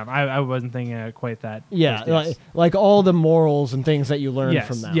 yeah, fair enough. I wasn't thinking quite that. Yeah, like all the morals and things that you learn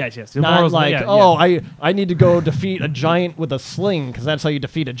from that. Yes. The Not morals, like, I need to go defeat a giant with a sling because that's how you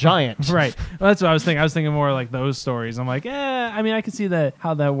defeat a giant. Right. Well, that's what I was thinking. I was thinking more like those stories. I'm like, I mean, I can see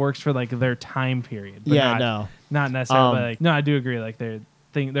how that works for like their time period. But not necessarily. No, I do agree. Like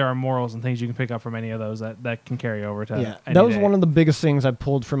there are morals and things you can pick up from any of those that can carry over to any that was day. One of the biggest things I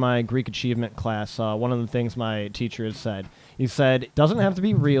pulled from my Greek achievement class. One of the things my teacher has said. He said, it doesn't have to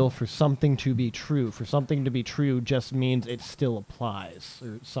be real for something to be true. For something to be true just means it still applies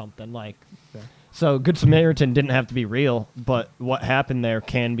or something like. Okay. So Good Samaritan didn't have to be real, but what happened there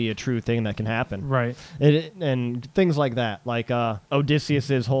can be a true thing that can happen. Right. And things like that. Like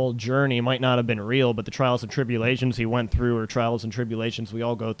Odysseus' whole journey might not have been real, but the trials and tribulations he went through, or trials and tribulations we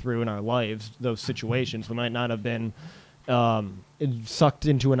all go through in our lives, those situations, we might not have been sucked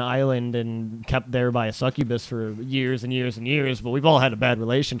into an island and kept there by a succubus for years and years and years, but we've all had a bad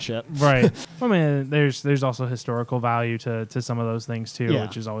relationship. Right. I mean, there's also historical value to some of those things too,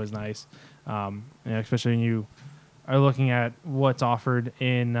 which is always nice. Especially when you are looking at what's offered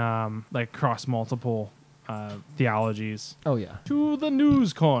in like cross multiple theologies. Oh yeah. To the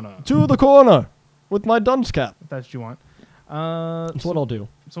news corner. To the corner with my dunce cap. If that's what you want. That's what I'll do.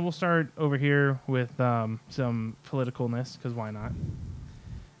 So we'll start over here with some politicalness, because why not?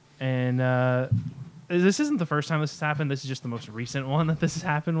 And this isn't the first time this has happened. This is just the most recent one that this has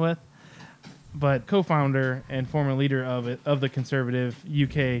happened with. But co-founder and former leader of the conservative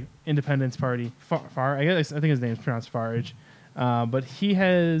UK Independence Party, I think his name is pronounced Farage, but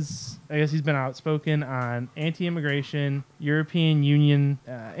he's been outspoken on anti-immigration, European Union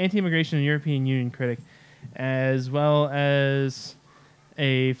critic, as well as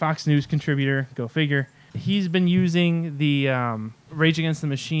a Fox News contributor. Go figure. He's been using the Rage Against the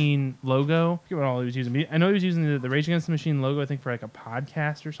Machine logo. I forget what all he was using. I know he was using the Rage Against the Machine logo, I think, for like a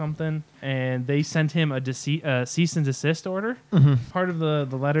podcast or something. And they sent him a cease and desist order. Mm-hmm. Part of the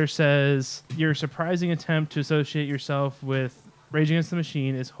letter says, your surprising attempt to associate yourself with Rage Against the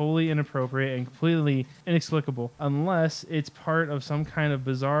Machine is wholly inappropriate and completely inexplicable unless it's part of some kind of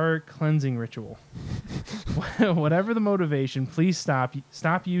bizarre cleansing ritual. Whatever the motivation, please stop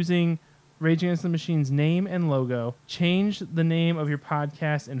using Rage Against the Machine's name and logo. Change the name of your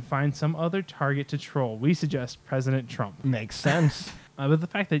podcast and find some other target to troll. We suggest President Trump. Makes sense. But the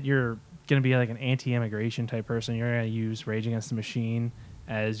fact that you're going to be like an anti-immigration type person, you're going to use Rage Against the Machine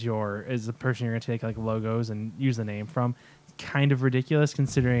as the person you're going to take like logos and use the name from, kind of ridiculous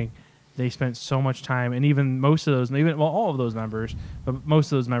considering they spent so much time, and even most of those, all of those members, but most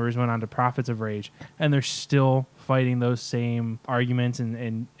of those members went on to Prophets of Rage, and they're still fighting those same arguments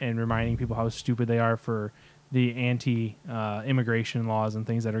and reminding people how stupid they are for the anti-immigration laws and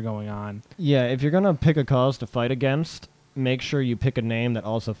things that are going on. Yeah, if you're going to pick a cause to fight against, make sure you pick a name that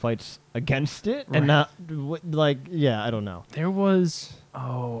also fights against it, and not, I don't know. There was,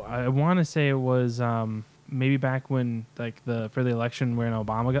 I want to say it was... maybe back when for the election when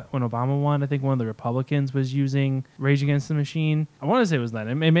Obama won, I think one of the Republicans was using Rage Against the Machine. I want to say it was then.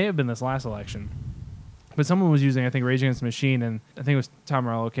 It may have been this last election. But someone was using, I think, Rage Against the Machine, and I think it was Tom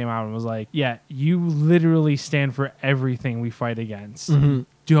Morello came out and was like, yeah, you literally stand for everything we fight against. Mm-hmm.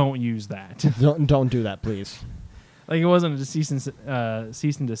 Don't use that. Don't do that, please. Like, it wasn't a cease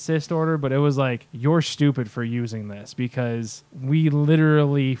and desist order, but it was like, you're stupid for using this because we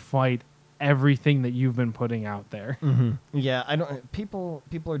literally fight everything that you've been putting out there. Mm-hmm. Yeah, I don't. People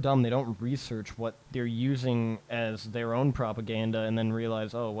are dumb. They don't research what they're using as their own propaganda, and then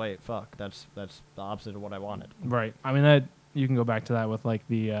realize, oh wait, fuck, that's the opposite of what I wanted. Right. I mean, that you can go back to that with like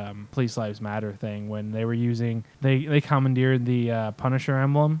the Police Lives Matter thing when they were using they commandeered the Punisher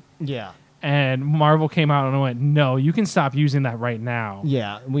emblem. Yeah. And Marvel came out and went, no, you can stop using that right now.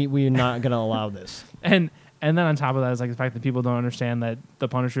 Yeah, we're not gonna allow this. And then on top of that is like the fact that people don't understand that the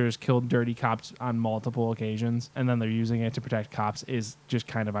Punisher has killed dirty cops on multiple occasions, and then they're using it to protect cops is just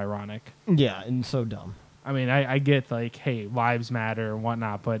kind of ironic. Yeah, and so dumb. I mean, I get like, hey, lives matter and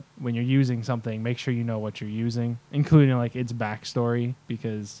whatnot, but when you're using something, make sure you know what you're using, including like its backstory,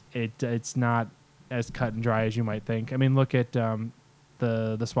 because it's not as cut and dry as you might think. I mean, look at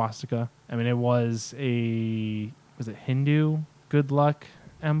the swastika. I mean, was it Hindu good luck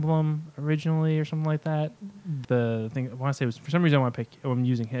emblem originally or something like that? The thing I want to say was, for some reason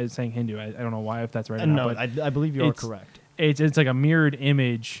I'm saying Hindu. I don't know why, if that's right or not. No, I believe you are correct. It's like a mirrored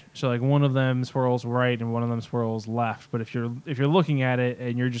image, so like one of them swirls right and one of them swirls left. But if you're looking at it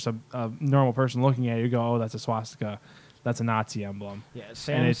and you're just a normal person looking at it, you go, oh, that's a swastika, that's a Nazi emblem. Yeah,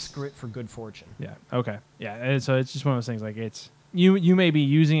 Sanskrit for good fortune. Yeah. Okay. Yeah. And so it's just one of those things. Like, it's you may be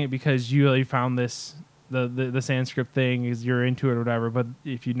using it because you found this. The Sanskrit thing is you're into it or whatever, but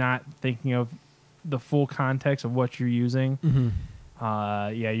if you're not thinking of the full context of what you're using, mm-hmm.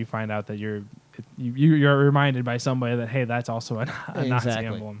 You find out that you're reminded by somebody that, hey, that's also a Nazi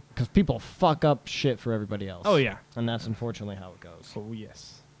emblem. Because people fuck up shit for everybody else. Oh yeah, and that's unfortunately how it goes. Oh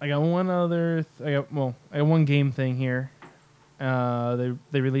yes. I got one other. I got one game thing here.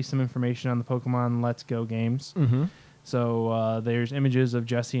 They released some information on the Pokemon Let's Go games. Mm-hmm. So there's images of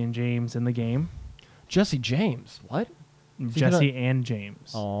Jesse and James in the game. Jesse James? What? Jesse and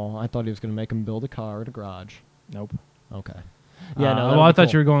James. Oh, I thought he was going to make him build a car at a garage. Nope. Okay. Yeah, no. Well, I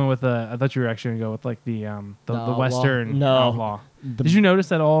thought you were going with I thought you were actually going to go with like the Western Outlaw. Did you notice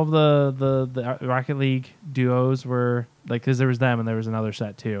that all of the Rocket League duos were like, because there was them and there was another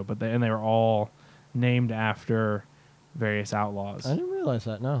set too, but they were all named after various outlaws. I didn't realize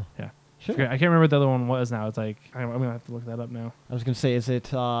that. No. Yeah. Sure. I can't remember what the other one was now. It's like I'm gonna have to look that up now. I was going to say, is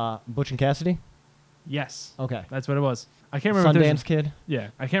it Butch and Cassidy? Yes. Okay. That's what it was. I can't remember. Sundance Kid? Yeah.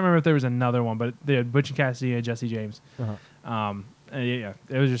 I can't remember if there was another one, but they had Butch and Cassidy and Jesse James. Uh-huh. Yeah.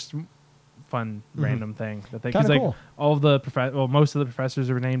 It was just fun, random thing. Because like cool. All of the most of the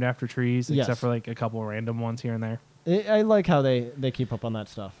professors were named after trees, except for like a couple random ones here and there. I like how they keep up on that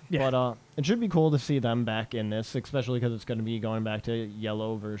stuff. Yeah. But it should be cool to see them back in this, especially because it's going to be going back to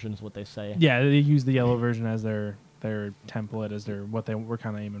yellow versions, what they say. Yeah, they use the yellow version as their template, as what they were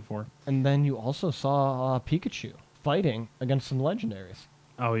kind of aiming for. And then you also saw Pikachu fighting against some legendaries.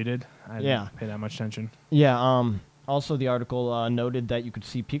 Oh, he did? I didn't pay that much attention. Yeah. Also, the article noted that you could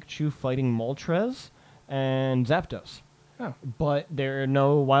see Pikachu fighting Moltres and Zapdos. Oh. But there are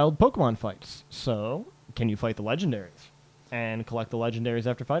no wild Pokemon fights. So, can you fight the legendaries and collect the legendaries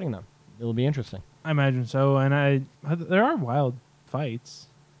after fighting them? It'll be interesting. I imagine so. And there are wild fights.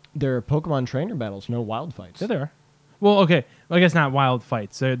 There are Pokemon trainer battles, no wild fights. Yeah, there are. Well, okay. Well, I guess not wild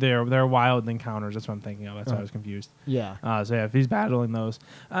fights. They're wild encounters. That's what I'm thinking of. That's why I was confused. Yeah. So yeah, if he's battling those,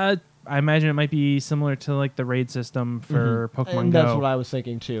 I imagine it might be similar to like the raid system for Pokemon and Go. That's what I was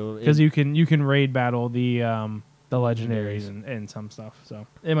thinking too. Because you can raid battle the legendaries and some stuff. So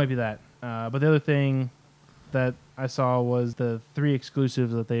it might be that. But the other thing that I saw was the 3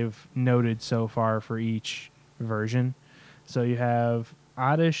 exclusives that they've noted so far for each version. So you have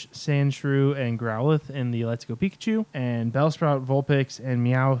Oddish, Sandshrew, and Growlithe in the Let's Go Pikachu, and Bellsprout, Vulpix, and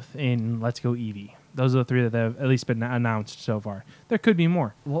Meowth in Let's Go Eevee. Those are the 3 that have at least been announced so far. There could be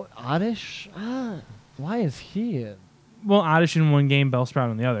more. Well, Oddish? Why is he in? Well, Oddish in one game,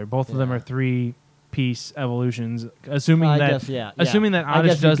 Bellsprout in the other. Both of them are 3-piece evolutions. Assuming Assuming that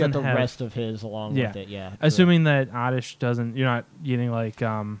Oddish doesn't get the have rest of his along with it. Yeah. Assuming that Oddish doesn't, you're not getting like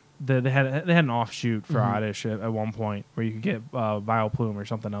they had an offshoot for Oddish at one point where you could get Vileplume or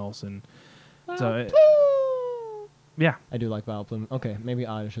something else, and yeah, I do like Vileplume. Okay, maybe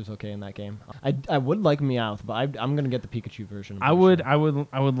Oddish is okay in that game. I would like Meowth, but I'm gonna get the Pikachu version. I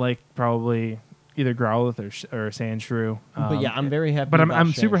would like probably either Growlithe or Sandshrew. But yeah, I'm very happy. But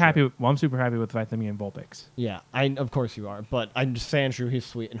I'm super happy. I'm super happy with Vitamin and Vulpix. Yeah, of course you are. But I'm just Sandshrew. He's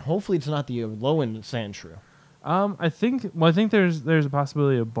sweet, and hopefully it's not the Alolan Sandshrew. I think there's a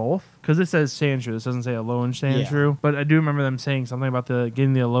possibility of both, because it says Sandshrew. This doesn't say Alolan Sandshrew. But I do remember them saying something about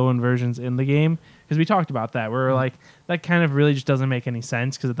getting the Alolan versions in the game, because we talked about that. Where we're like, that kind of really just doesn't make any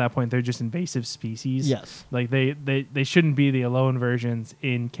sense, because at that point they're just invasive species. Yes. Like they shouldn't be the Alolan versions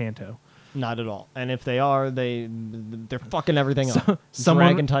in Kanto. Not at all. And if they are, they're fucking everything up.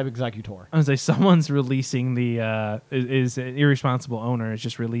 Dragon type Executor. I was say someone's releasing is an irresponsible owner is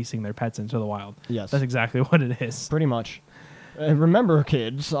just releasing their pets into the wild. Yes, that's exactly what it is. Pretty much. Remember,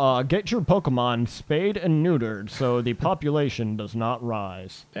 kids, get your Pokemon spayed and neutered so the population does not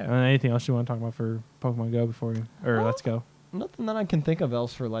rise. Yeah. Anything else you want to talk about for Pokemon Go Let's Go? Nothing that I can think of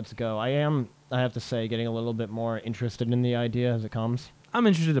else for Let's Go. I have to say, getting a little bit more interested in the idea as it comes. I'm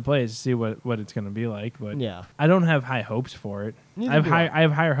interested to play it to see what it's going to be like, but yeah, I don't have high hopes for it. I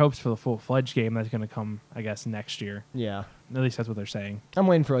have higher hopes for the full-fledged game that's going to come, I guess, next year. Yeah. At least that's what they're saying. I'm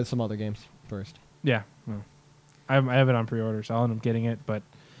waiting for some other games first. Yeah. Well, I have it on pre-order, so I'll end up getting it, but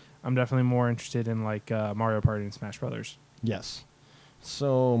I'm definitely more interested in like Mario Party and Smash Brothers. Yes.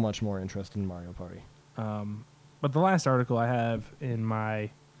 So much more interested in Mario Party. But the last article I have in my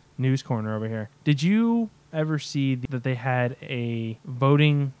news corner over here, did you ever see that they had a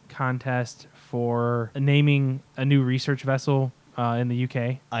voting contest for naming a new research vessel in the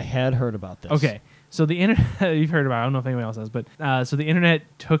UK? I had heard about this. Okay, so the internet, you've heard about it, I don't know if anyone else has, but so the internet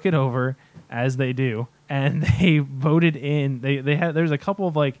took it over, as they do, and they voted in, there's a couple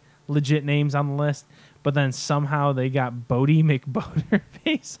of like legit names on the list, but then somehow they got Bodie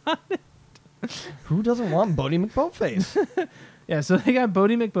McBoaterface on it. Who doesn't want Bodie McBoatface? Yeah, so they got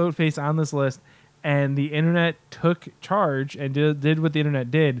Bodie McBoatface on this list, and the internet took charge and did what the internet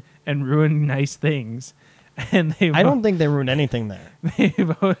did and ruined nice things. And I don't think they ruined anything there. They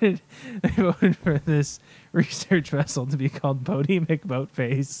voted for this research vessel to be called Bodie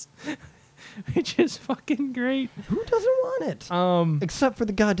McBoatface, which is fucking great. Who doesn't want it? Except for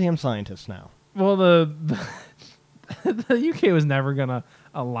the goddamn scientists now. Well, the UK was never gonna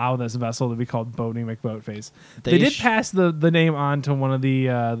allow this vessel to be called Bodie McBoatface. They did pass the name on to one of the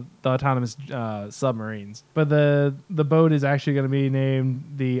autonomous submarines, but the boat is actually going to be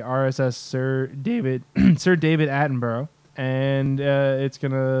named the RSS Sir David Attenborough, and it's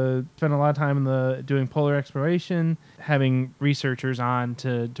going to spend a lot of time doing polar exploration, having researchers on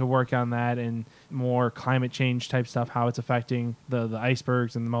to work on that and more climate change type stuff, how it's affecting the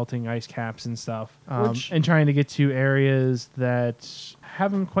icebergs and the melting ice caps and stuff, and trying to get to areas that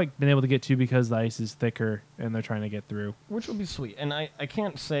haven't quite been able to get to because the ice is thicker and they're trying to get through. Which will be sweet. And I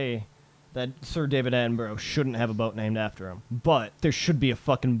can't say that Sir David Attenborough shouldn't have a boat named after him, but there should be a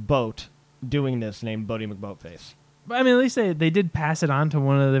fucking boat doing this named Bodie McBoatface. But I mean, at least they did pass it on to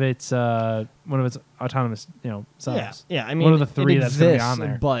one of its autonomous subs. Yeah. I mean, one of the three that's going to be on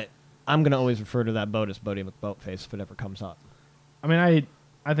there. But I'm going to always refer to that boat as Bodie McBoatface if it ever comes up. I mean,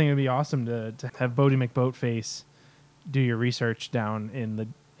 I think it'd be awesome to have Bodie McBoatface do your research down in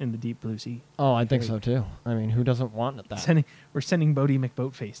the deep blue sea. Oh, I think so too. I mean, who doesn't want that? We're sending Bodie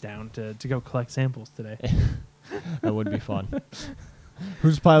McBoatface down to go collect samples today. That would be fun.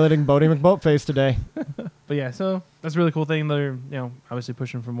 Who's piloting Bodie McBoatface today? But yeah, so that's a really cool thing. They're obviously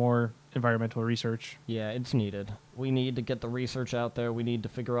pushing for more environmental research. Yeah, it's needed. We need to get the research out there. We need to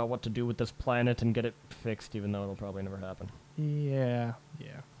figure out what to do with this planet and get it fixed, even though it'll probably never happen. Yeah.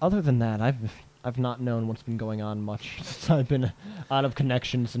 Other than that, I've not known what's been going on much since I've been out of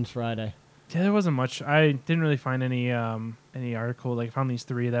connection since Friday. Yeah, there wasn't much. I didn't really find any article. Like, I found these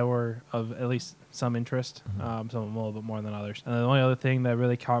three that were of at least some interest. Some of them a little bit more than others. And the only other thing that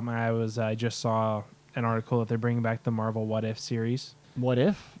really caught my eye was I just saw an article that they're bringing back the Marvel What If series. What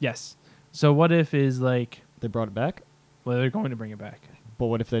If? Yes. So What If is like... They brought it back? Well, they're going to bring it back. But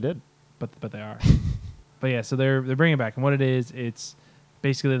what if they did? But they are. But yeah, so they're bringing it back. And what it is, it's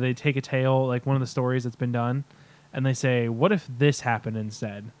basically they take a tale, like one of the stories that's been done, and they say, what if this happened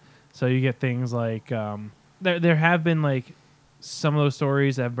instead? So you get things like there have been like some of those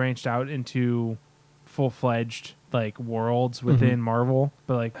stories that have branched out into full-fledged like worlds within Marvel,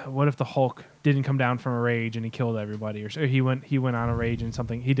 but like what if the Hulk didn't come down from a rage and he killed everybody, or he went on a rage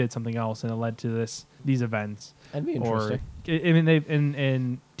and he did something else and it led to these events. That'd be interesting. Or I mean,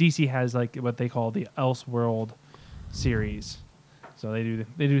 and DC has like what they call the Elseworld series, so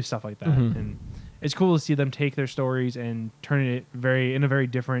they do stuff like that, and it's cool to see them take their stories and turn it in a very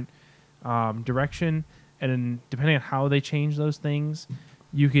different direction, and then depending on how they change those things,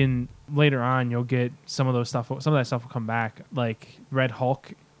 you can later on you'll get some of that stuff will come back. Like Red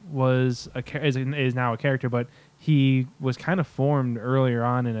Hulk is now a character, but he was kind of formed earlier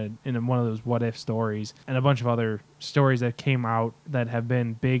on in one of those what if stories, and a bunch of other stories that came out that have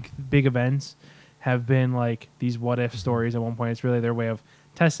been big events have been like these what if stories. At one point, it's really their way of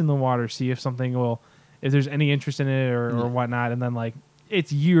testing the water, see if there's any interest in it or whatnot, and then like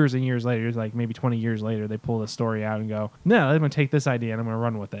it's years and years later, it's like maybe 20 years later, they pull the story out and go, no, I'm going to take this idea and I'm going to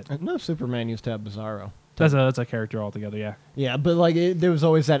run with it. No, Superman used to have Bizarro. That's a character altogether, yeah. Yeah, but like there was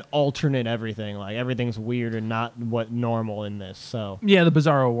always that alternate everything. Like everything's weird and not what normal in this. So yeah, the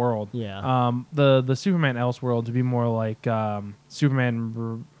Bizarro world. Yeah. The Superman Elseworld to be more like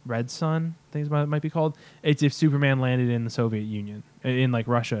Superman Red Sun, things might be called. It's if Superman landed in the Soviet Union, in like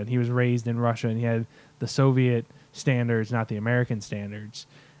Russia, and he was raised in Russia, and he had the Soviet standards, not the American standards,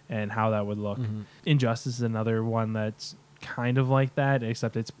 and how that would look. Injustice is another one that's kind of like that,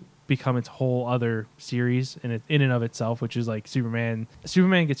 except it's become its whole other series in and of itself, which is like Superman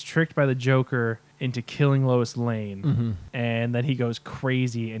gets tricked by the Joker into killing Lois Lane, and then he goes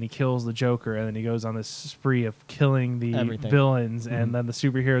crazy and he kills the Joker, and then he goes on this spree of killing the villains, and then the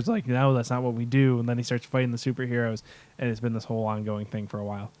superheroes like, no, that's not what we do, and then he starts fighting the superheroes, and it's been this whole ongoing thing for a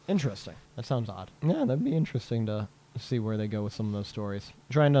while. Interesting. That sounds odd. Yeah, that'd be interesting to see where they go with some of those stories.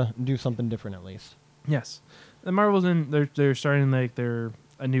 Trying to do something different at least. Yes. The Marvel's they're starting like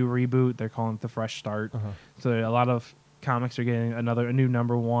a new reboot. They're calling it the Fresh Start. So a lot of comics are getting a new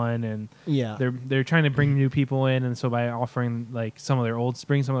number one, and they're trying to bring new people in, and so by offering like some of their old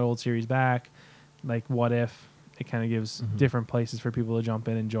series back, like What If, it kind of gives different places for people to jump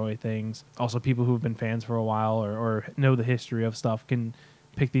in, enjoy things. Also, people who've been fans for a while or know the history of stuff can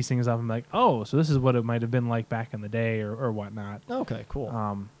pick these things up and be like, oh, so this is what it might have been like back in the day or whatnot. Okay,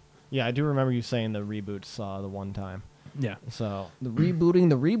 cool. Yeah, I do remember you saying the reboots the one time. Yeah. So the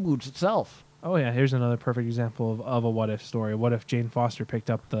reboots itself. Oh yeah, here's another perfect example of a what if story. What if Jane Foster picked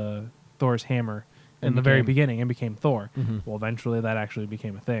up the Thor's hammer in the very beginning and became Thor? Well, eventually that actually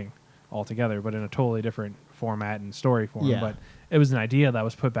became a thing altogether, but in a totally different format and story form. Yeah. But it was an idea that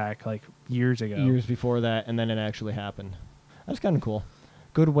was put back like years ago. Years before that, and then it actually happened. That's kind of cool.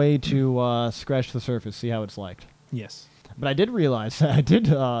 Good way to scratch the surface, see how it's liked. Yes. But I did realize I did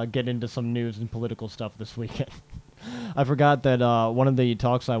get into some news and political stuff this weekend. I forgot that one of the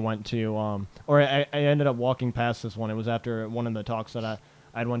talks I went to, or I ended up walking past this one. It was after one of the talks that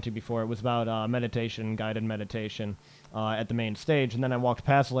I'd went to before. It was about meditation, guided meditation at the main stage. And then I walked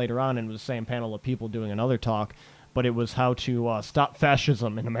past later on, and it was the same panel of people doing another talk, but it was how to stop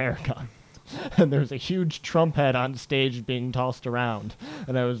fascism in America. And there's a huge Trump head on stage being tossed around.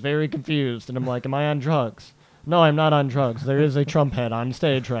 And I was very confused, and I'm like, am I on drugs? No, I'm not on drugs. There is a Trump head on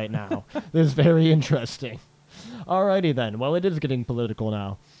stage right now. This is very interesting. Alrighty then. Well, it is getting political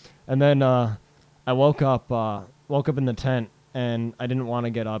now. And then I woke up in the tent, and I didn't want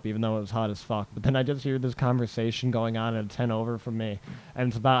to get up even though it was hot as fuck. But then I just hear this conversation going on at a tent over from me. And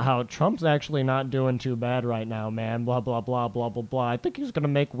it's about how Trump's actually not doing too bad right now, man. Blah, blah, blah, blah, blah, blah. I think he's going to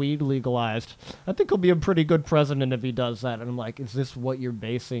make weed legalized. I think he'll be a pretty good president if he does that. And I'm like, is this what you're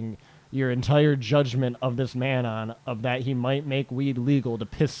basing your entire judgment of this man on, of that he might make weed legal to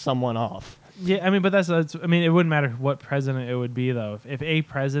piss someone off? Yeah, I mean, but that's I mean, it wouldn't matter what president it would be, though. If a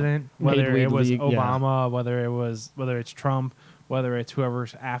president, whether it was Obama, whether it's Trump, whether it's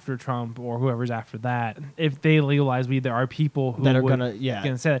whoever's after Trump or whoever's after that, if they legalize weed, there are people who that are gonna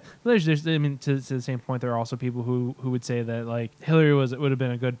say that. There's I mean, to the same point, there are also people who would say that like Hillary would have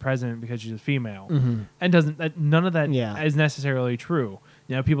been a good president because she's a female, and none of that is necessarily true.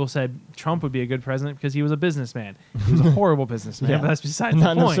 You know, people said Trump would be a good president because he was a businessman. He was a horrible businessman, but that's besides the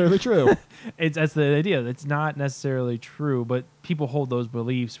point. Not necessarily true. That's the idea. It's not necessarily true, but people hold those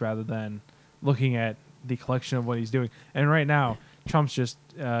beliefs rather than looking at the collection of what he's doing. And right now, Trump's just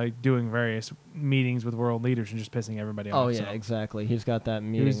doing various meetings with world leaders and just pissing everybody off. Oh, yeah, exactly. He's got that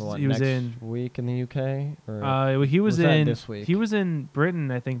meeting, next week in the UK? Or he was in this week? He was in Britain,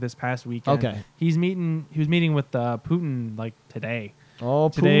 I think, this past weekend. Okay. He was meeting with Putin, like, today. Oh,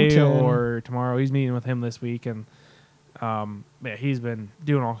 today Putin. Or tomorrow. He's meeting with him this week, and Yeah, he's been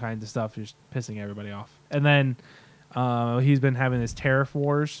doing all kinds of stuff, just pissing everybody off. And then he's been having this tariff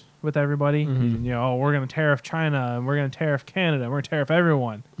wars with everybody. Mm-hmm. Oh, we're going to tariff China, and we're going to tariff Canada, and we're going to tariff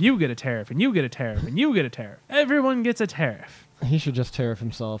everyone. You get a tariff, and you get a tariff, and you get a tariff. Everyone gets a tariff. He should just tariff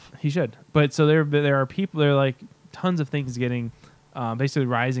himself. He should. But so there are people, there are like tons of things getting basically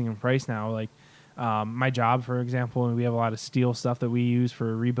rising in price now. Like my job, for example, and we have a lot of steel stuff that we use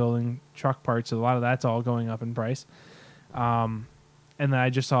for rebuilding truck parts. So a lot of that's all going up in price. And then I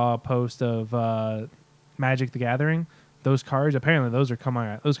just saw a post of Magic the Gathering. Those cards, apparently those come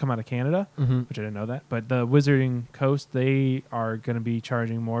out of Canada, which I didn't know that. But the Wizarding Coast, they are going to be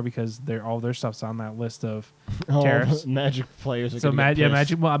charging more because all their stuff's on that list of tariffs. Magic players are so gonna get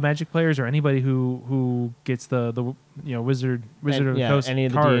pissed. Magic players or anybody who gets the Wizard of the Coast any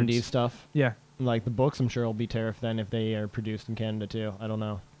of the cards. D&D stuff. Yeah, like the books, I'm sure will be tariffed then if they are produced in Canada too. I don't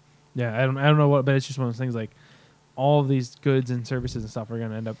know. Yeah, I don't know what, but it's just one of those things like all of these goods and services and stuff are going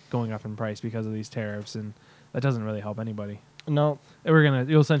to end up going up in price because of these tariffs, and that doesn't really help anybody. No,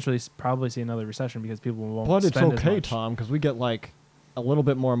 you'll essentially probably see another recession because people won't. But it's spend okay, as much. Tom, because we get like a little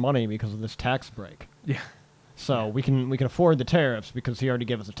bit more money because of this tax break. Yeah. So we can afford the tariffs because he already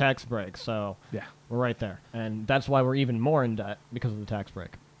gave us a tax break. So yeah, we're right there, and that's why we're even more in debt because of the tax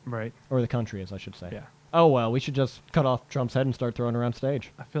break. Right. Or the country is, I should say. Yeah. Oh well, we should just cut off Trump's head and start throwing around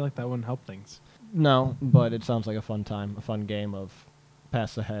stage. I feel like that wouldn't help things. No, but it sounds like a fun time, a fun game of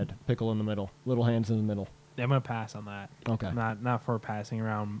pass the head, pickle in the middle, little hands in the middle. Yeah, I'm gonna pass on that. Okay. Not for passing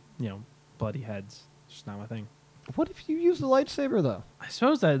around, bloody heads. It's just not my thing. What if you use the lightsaber though? I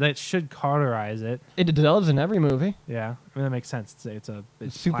suppose that should cauterize it. It does in every movie. Yeah, I mean that makes sense. It's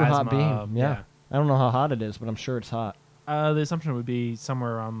super plasma, hot beam. Yeah. I don't know how hot it is, but I'm sure it's hot. The assumption would be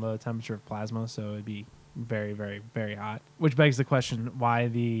somewhere around the temperature of plasma, so it'd be very, very, very hot. Which begs the question: why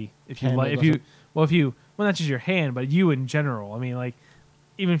not just your hand, but you in general? I mean, like,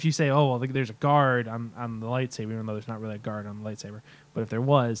 even if you say, oh, well, there's a guard on the lightsaber, even though there's not really a guard on the lightsaber, but if there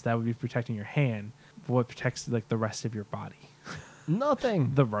was, that would be protecting your hand. What protects like the rest of your body?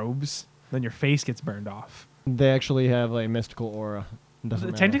 Nothing. The robes. Then your face gets burned off. They actually have a mystical aura.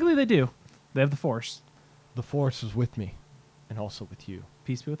 Technically, they do. They have the Force. The Force is with me, and also with you.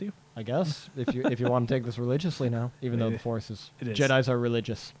 Peace be with you. I guess if you want to take this religiously now, even though the Force is. It is. Jedis are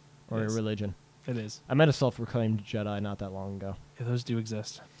religious, or a religion. It is. I met a self-proclaimed Jedi not that long ago. Yeah, those do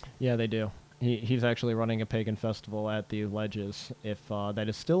exist. Yeah, they do. He's actually running a pagan festival at the Ledges, if that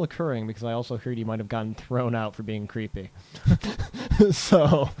is still occurring, because I also heard he might have gotten thrown out for being creepy. So,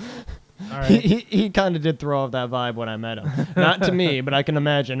 all right. he kind of did throw off that vibe when I met him. Not to me, but I can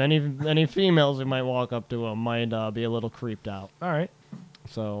imagine any females who might walk up to him might be a little creeped out. All right.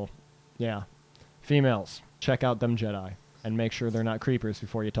 So, yeah. Females, check out them Jedi, and make sure they're not creepers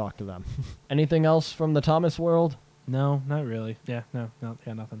before you talk to them. Anything else from the Thomas world? No, not really. Yeah,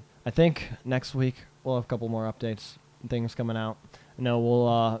 nothing. I think next week we'll have a couple more updates, things coming out. I know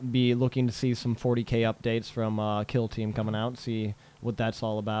we'll be looking to see some 40K updates from Kill Team coming out, see what that's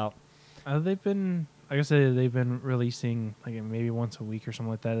all about. They've been releasing like maybe once a week or something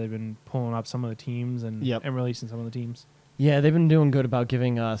like that. They've been pulling up some of the teams and releasing some of the teams. Yeah, they've been doing good about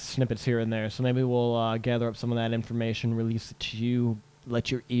giving snippets here and there, so maybe we'll gather up some of that information, release it to you, let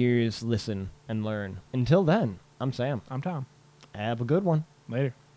your ears listen and learn. Until then, I'm Sam. I'm Tom. Have a good one. Later.